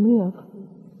how to live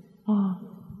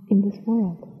in this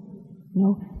world. You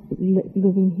know,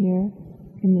 living here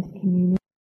in this community.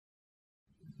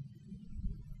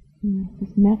 You know,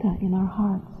 this metta in our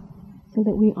hearts, so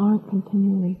that we aren't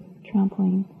continually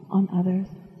trampling on others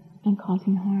and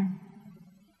causing harm.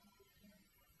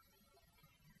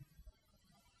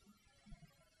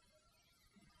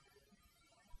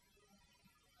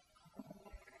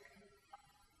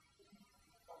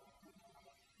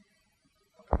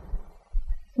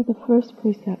 So the first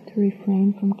precept, to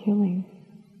refrain from killing,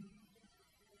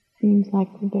 seems like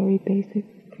a very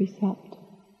basic precept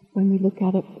when we look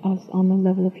at it as on the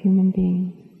level of human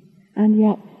beings. And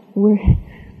yet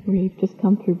we've just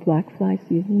come through black fly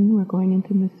season, we're going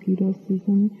into mosquito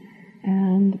season,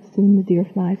 and soon the deer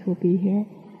flies will be here.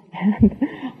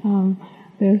 And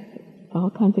there's all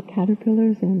kinds of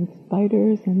caterpillars and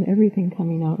spiders and everything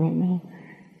coming out right now.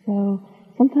 So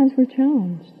sometimes we're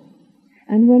challenged.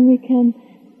 And when we can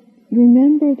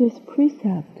remember this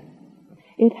precept,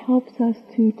 it helps us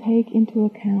to take into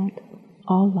account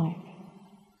all life.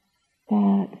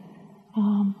 That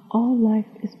all life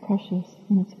is precious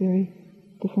in its very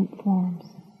different forms.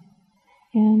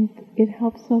 And it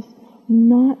helps us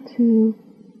not to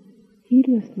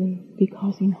heedlessly be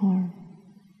causing harm.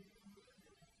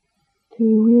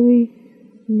 To really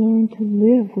learn to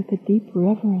live with a deep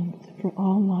reverence for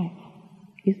all life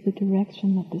is the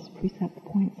direction that this precept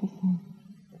points us in.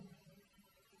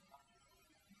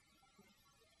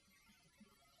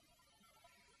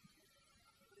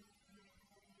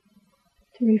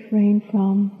 To refrain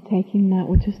from taking that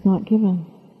which is not given.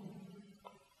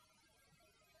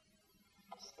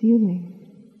 Stealing.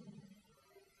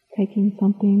 Taking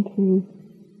something through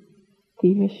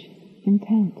thievish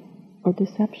intent or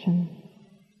deception.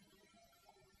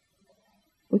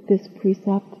 With this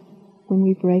precept, when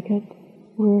we break it,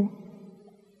 we're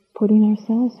putting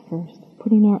ourselves first,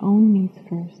 putting our own needs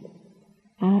first,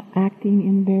 acting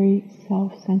in a very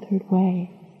self-centered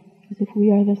way, as if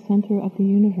we are the center of the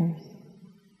universe,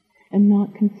 and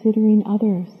not considering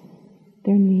others,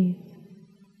 their needs,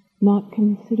 not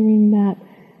considering that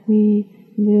we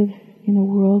live in a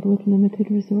world with limited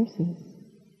resources,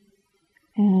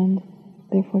 and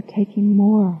therefore taking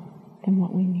more than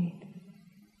what we need.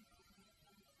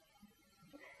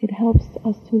 It helps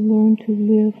us to learn to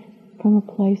live from a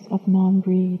place of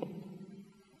non-greed.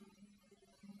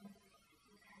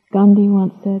 Gandhi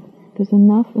once said, "There's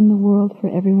enough in the world for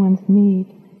everyone's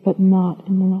need, but not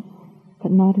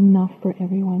enough for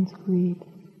everyone's greed."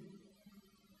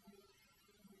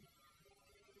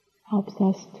 Helps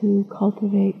us to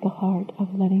cultivate the heart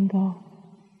of letting go,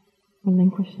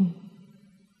 relinquishing.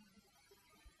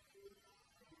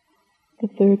 The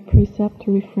third precept,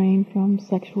 to refrain from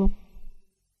sexual.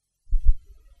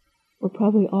 We're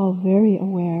probably all very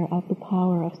aware of the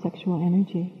power of sexual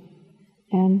energy,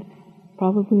 and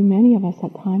probably many of us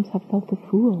at times have felt a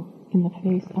fool in the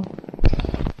face of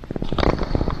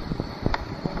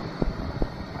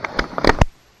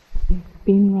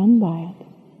being run by it.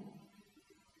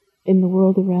 In the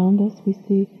world around us, we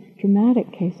see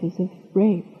dramatic cases of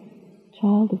rape,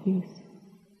 child abuse.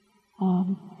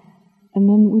 And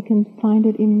then we can find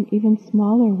it in even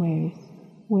smaller ways,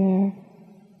 where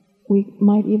we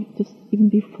might even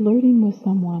be flirting with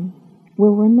someone,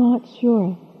 where we're not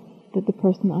sure that the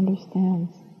person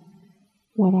understands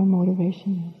what our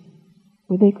motivation is,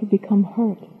 where they could become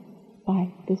hurt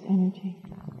by this energy.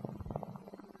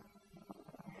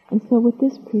 And so with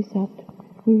this precept,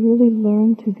 we really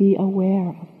learn to be aware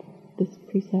of this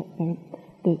precept,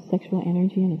 the sexual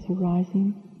energy and its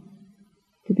arising,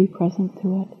 to be present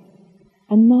to it,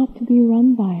 and not to be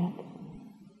run by it,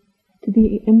 to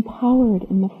be empowered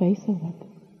in the face of it.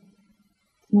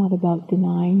 It's not about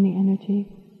denying the energy,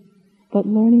 but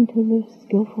learning to live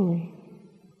skillfully,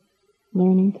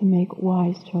 learning to make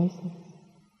wise choices.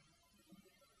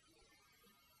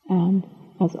 And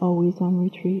as always on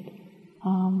retreat,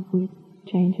 we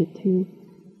change it to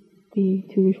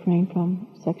refrain from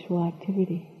sexual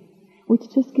activity, which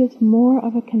just gives more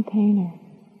of a container,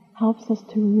 helps us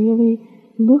to really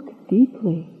look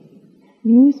deeply,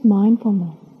 use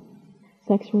mindfulness.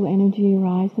 Sexual energy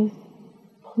arises,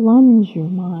 plunge your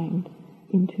mind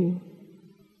into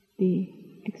the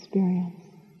experience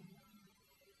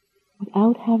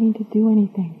without having to do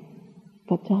anything,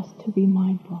 but just to be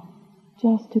mindful,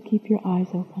 just to keep your eyes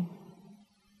open,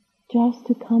 just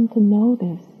to come to know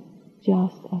this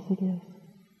just as it is.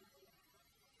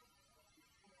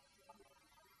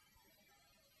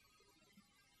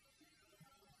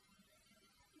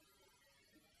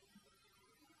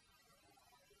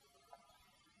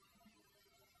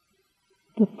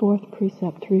 The fourth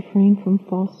precept, to refrain from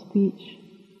false speech.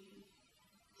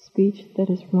 Speech that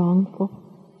is wrongful,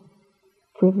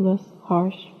 frivolous,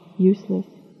 harsh, useless,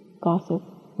 gossip,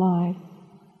 lies.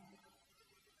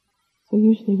 So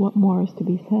usually what more is to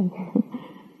be said?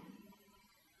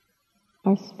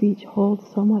 Our speech holds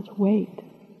so much weight,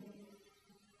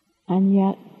 and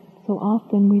yet so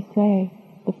often we say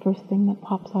the first thing that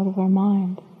pops out of our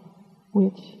mind,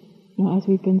 which, as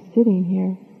we've been sitting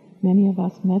here, many of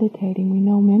us meditating, we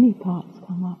know many thoughts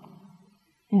come up,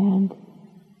 and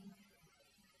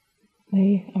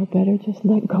they are better just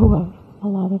let go of a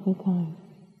lot of the time.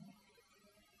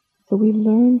 So we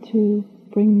learn to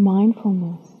bring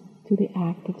mindfulness to the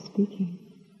act of speaking.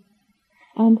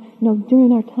 And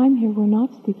during our time here, we're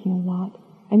not speaking a lot,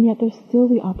 and yet there's still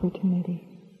the opportunity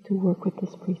to work with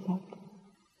this precept.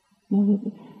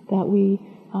 That we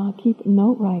keep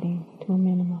note writing to a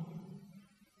minimum.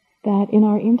 That in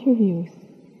our interviews,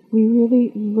 we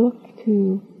really look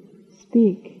to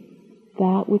speak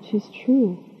that which is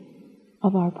true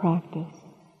of our practice,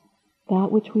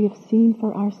 that which we have seen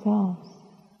for ourselves,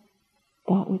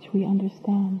 that which we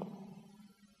understand.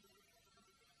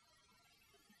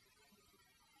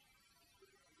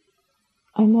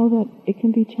 I know that it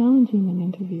can be challenging in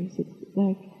interviews. It's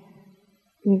like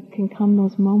there can come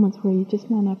those moments where you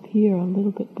just want to appear a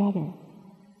little bit better,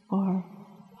 or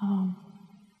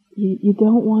you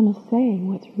don't want to say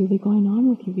what's really going on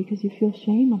with you because you feel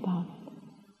shame about it.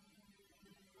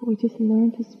 But we just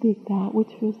learn to speak that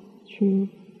which is true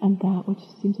and that which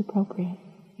seems appropriate,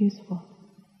 useful.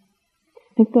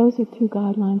 I think those are two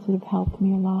guidelines that have helped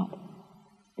me a lot.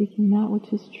 Speaking that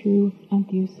which is true and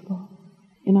useful.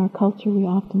 In our culture, we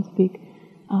often speak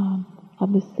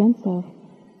of the sense of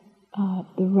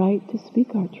the right to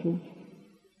speak our truth.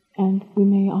 And we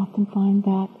may often find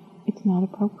that it's not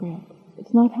appropriate.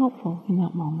 It's not helpful in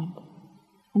that moment.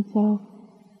 And so,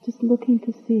 just looking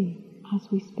to see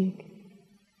as we speak.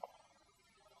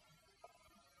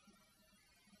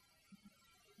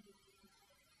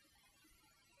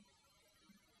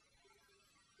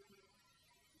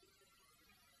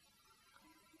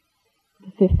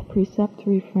 The fifth precept, to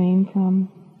refrain from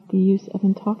the use of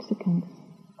intoxicants.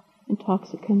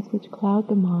 intoxicants which cloud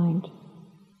the mind.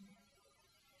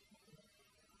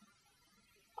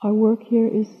 Our work here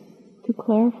is to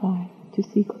clarify, to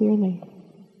see clearly.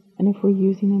 And if we're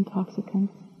using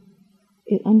intoxicants,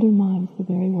 it undermines the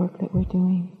very work that we're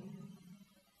doing.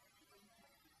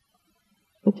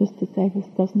 But just to say, this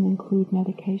doesn't include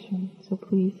medication, so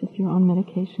please, if you're on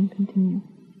medication, continue.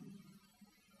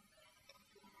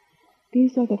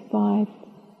 These are the 5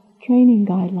 training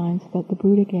guidelines that the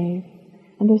Buddha gave.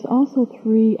 And there's also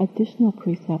 3 additional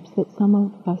precepts that some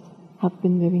of us have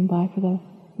been living by for the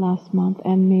last month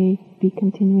and may be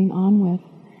continuing on with,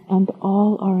 and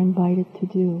all are invited to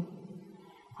do.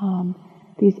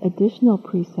 These additional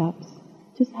precepts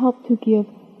just help to give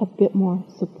a bit more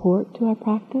support to our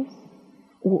practice.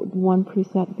 One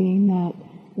precept being that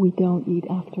we don't eat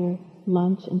after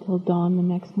lunch until dawn the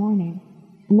next morning.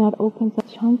 And that opens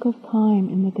a chunk of time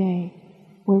in the day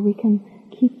where we can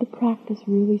keep the practice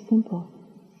really simple.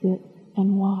 Sit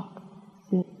and walk,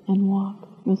 sit and walk.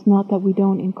 It's not that we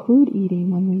don't include eating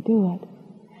when we do it,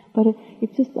 but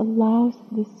it just allows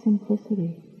this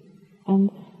simplicity.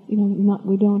 And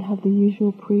we don't have the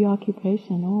usual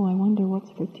preoccupation. Oh, I wonder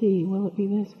what's for tea. Will it be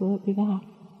this? Will it be that?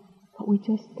 But we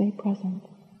just stay present.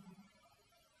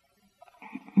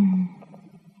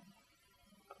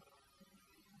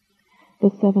 The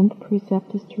 7th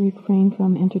precept is to refrain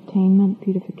from entertainment,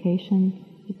 beautification,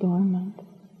 adornment,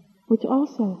 which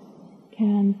also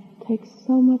can take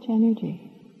so much energy.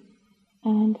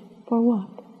 And for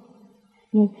what?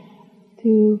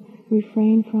 To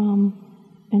refrain from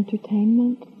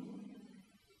entertainment.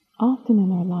 Often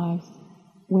in our lives,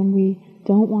 when we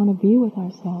don't want to be with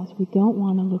ourselves, we don't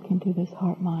want to look into this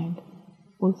heart-mind,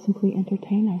 we'll simply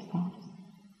entertain ourselves,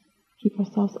 keep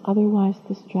ourselves otherwise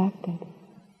distracted.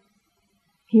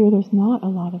 Here there's not a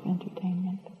lot of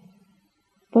entertainment,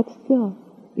 but still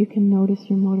you can notice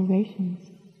your motivations.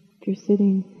 If you're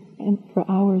sitting for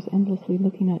hours endlessly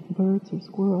looking at birds or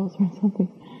squirrels or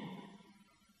something,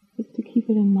 just to keep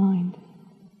it in mind.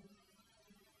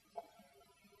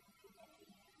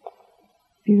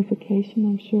 Beautification,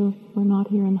 I'm sure we're not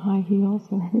here in high heels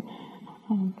or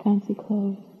fancy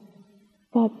clothes,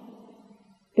 but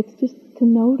it's just to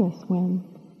notice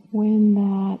when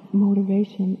that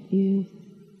motivation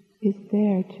is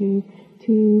there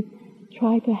to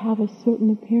try to have a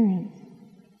certain appearance,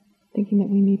 thinking that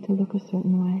we need to look a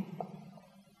certain way.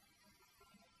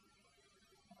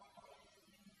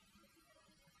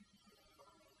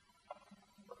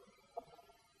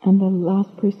 And the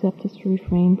last precept is to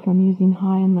refrain from using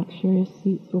high and luxurious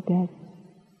seats or beds.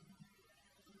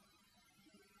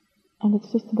 And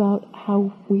it's just about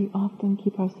how we often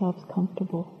keep ourselves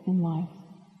comfortable in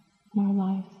our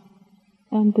lives.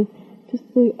 And just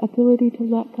the ability to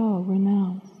let go,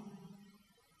 renounce.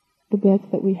 The beds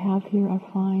that we have here are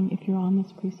fine if you're on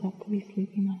this precept to be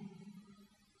sleeping on.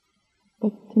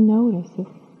 But to notice if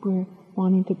we're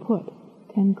wanting to put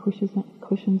 10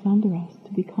 cushions under us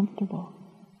to be comfortable.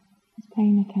 Just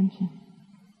paying attention.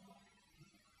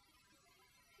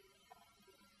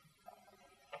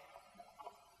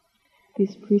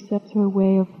 These precepts are a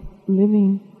way of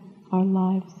living our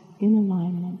lives in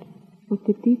alignment with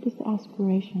the deepest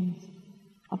aspirations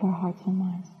of our hearts and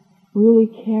minds, really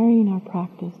carrying our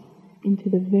practice into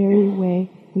the very way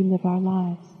we live our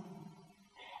lives.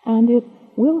 And it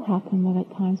will happen that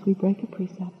at times we break a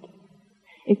precept.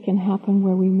 It can happen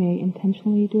where we may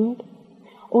intentionally do it,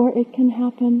 or it can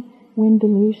happen when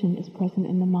delusion is present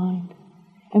in the mind,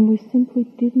 and we simply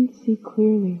didn't see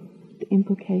clearly the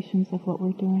implications of what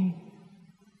we're doing.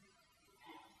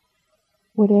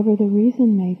 Whatever the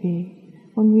reason may be,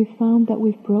 when we've found that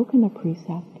we've broken a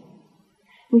precept,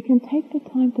 we can take the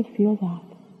time to feel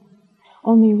that.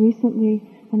 Only recently,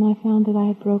 when I found that I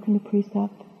had broken a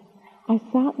precept, I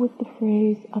sat with the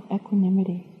phrase of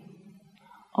equanimity.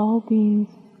 All beings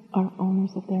are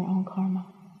owners of their own karma.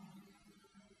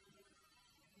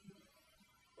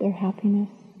 Their happiness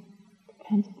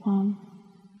depends upon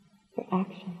their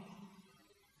actions.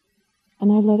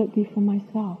 And I let it be for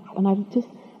myself. And I just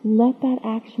let that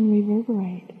action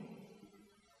reverberate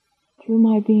through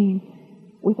my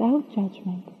being without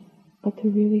judgment, but to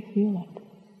really feel it.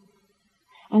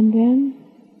 And then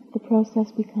the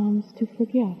process becomes to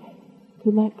forgive,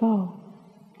 to let go,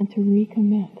 and to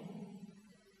recommit,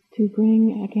 to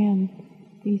bring again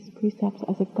these precepts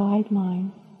as a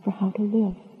guideline for how to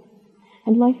live.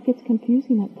 And life gets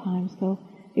confusing at times, so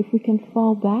if we can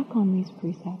fall back on these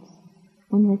precepts,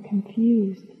 when we're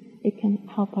confused, it can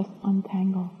help us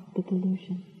untangle the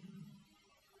delusion.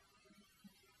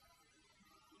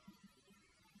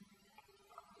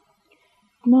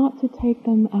 Not to take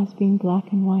them as being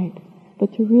black and white,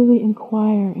 but to really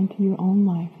inquire into your own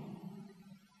life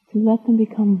to let them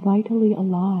become vitally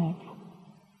alive,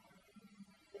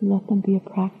 to let them be a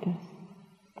practice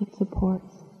that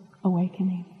supports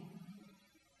awakening.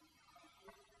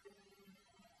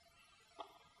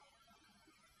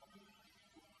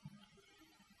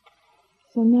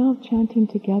 So now chanting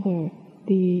together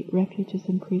the refuges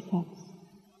and precepts,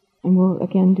 and we'll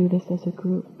again do this as a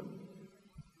group.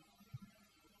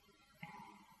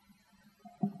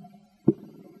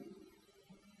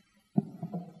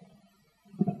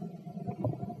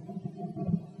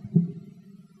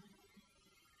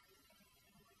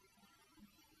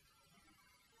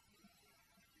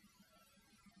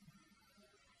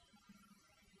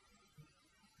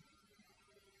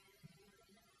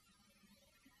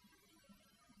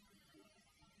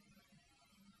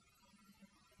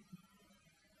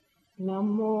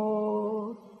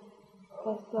 Namo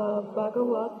tassa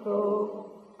bhagavato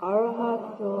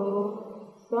arahato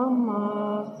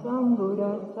samma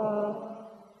sambuddhassa.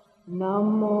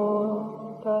 Namo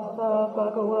tassa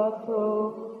bhagavato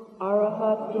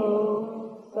arahato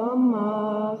samma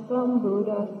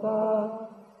sambuddhassa.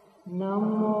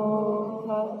 Namo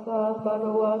tassa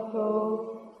bhagavato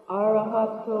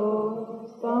arahato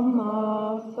samma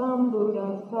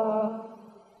sambuddhassa.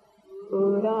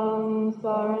 Buddham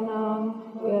saranam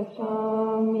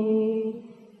gacchami,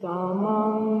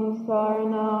 Dhammam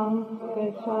saranam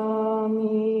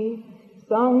gacchami,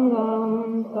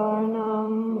 Sangham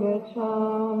saranam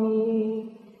gacchami,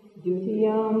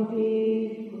 Dutiyampi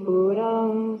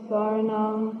Buddham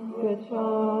saranam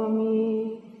gacchami,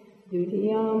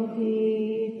 Dutiyampi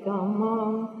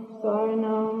Dhammam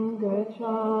saranam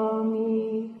gacchami,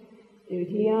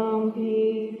 Dutiyampi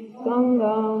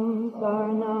Sangham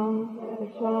saranam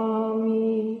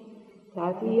gacchami,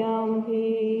 Tatiyampi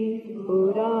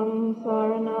Buddham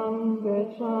saranam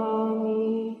gacchami,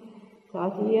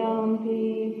 Tatiyampi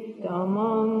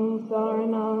Dhammam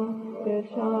saranam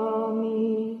gacchami,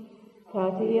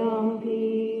 Tatiyampi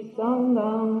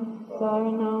Sangham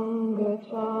saranam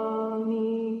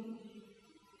gacchami.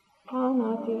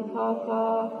 Panatipata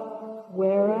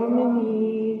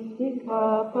Veramani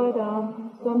Sikkhapadam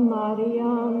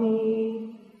Samadhiyami.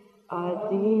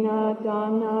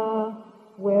 Adinadana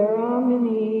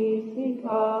Veramani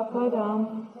Sikkhapadam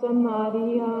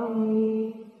Samadhiyami.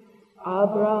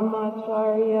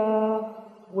 Abramacharya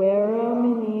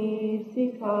Veramani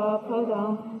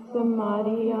Sikkhapadam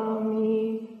Samadhiyami.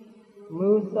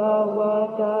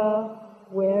 Musawada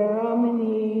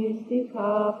Veramani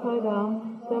Sikkhapadam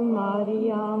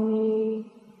Samadhiyami.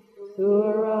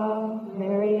 Sura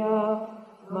Meriya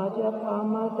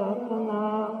Majapama Datana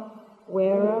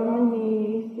Veramani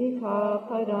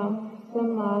Sikkhapadam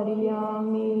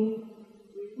Samadhiyami.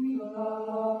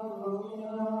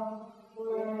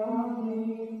 Veramani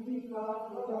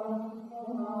Sikkhapadam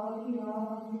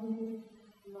Samadhiyami.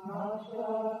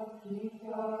 Nasha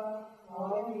Jika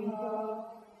Adhika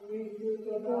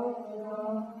Visuddhadasana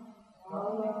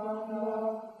Alana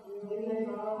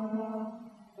Vilekana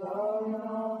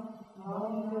Dharana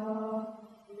Manja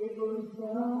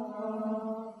Vibhusana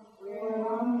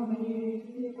Veramani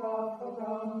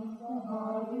Sikkhapadam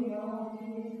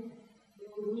Samadhiyami.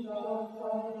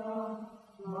 Ushasana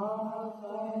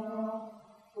Mahasana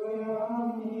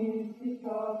Veramani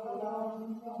Sikkhapadam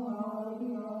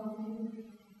Samadhiyami.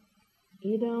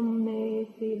 Idam me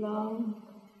silam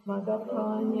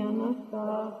Magapanyanasa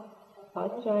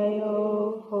Pachayo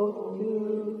Hotu.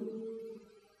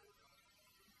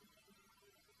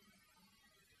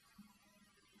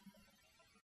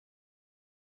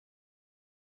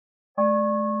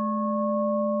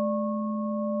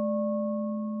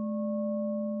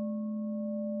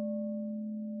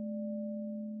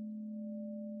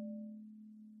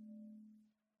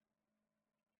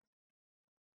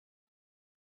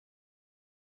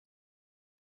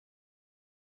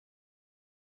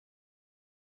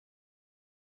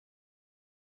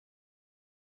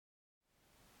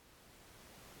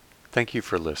 Thank you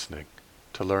for listening.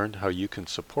 To learn how you can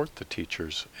support the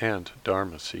teachers and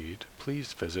Dharma Seed,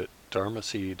 please visit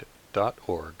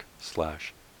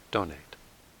dharmaseed.org/donate.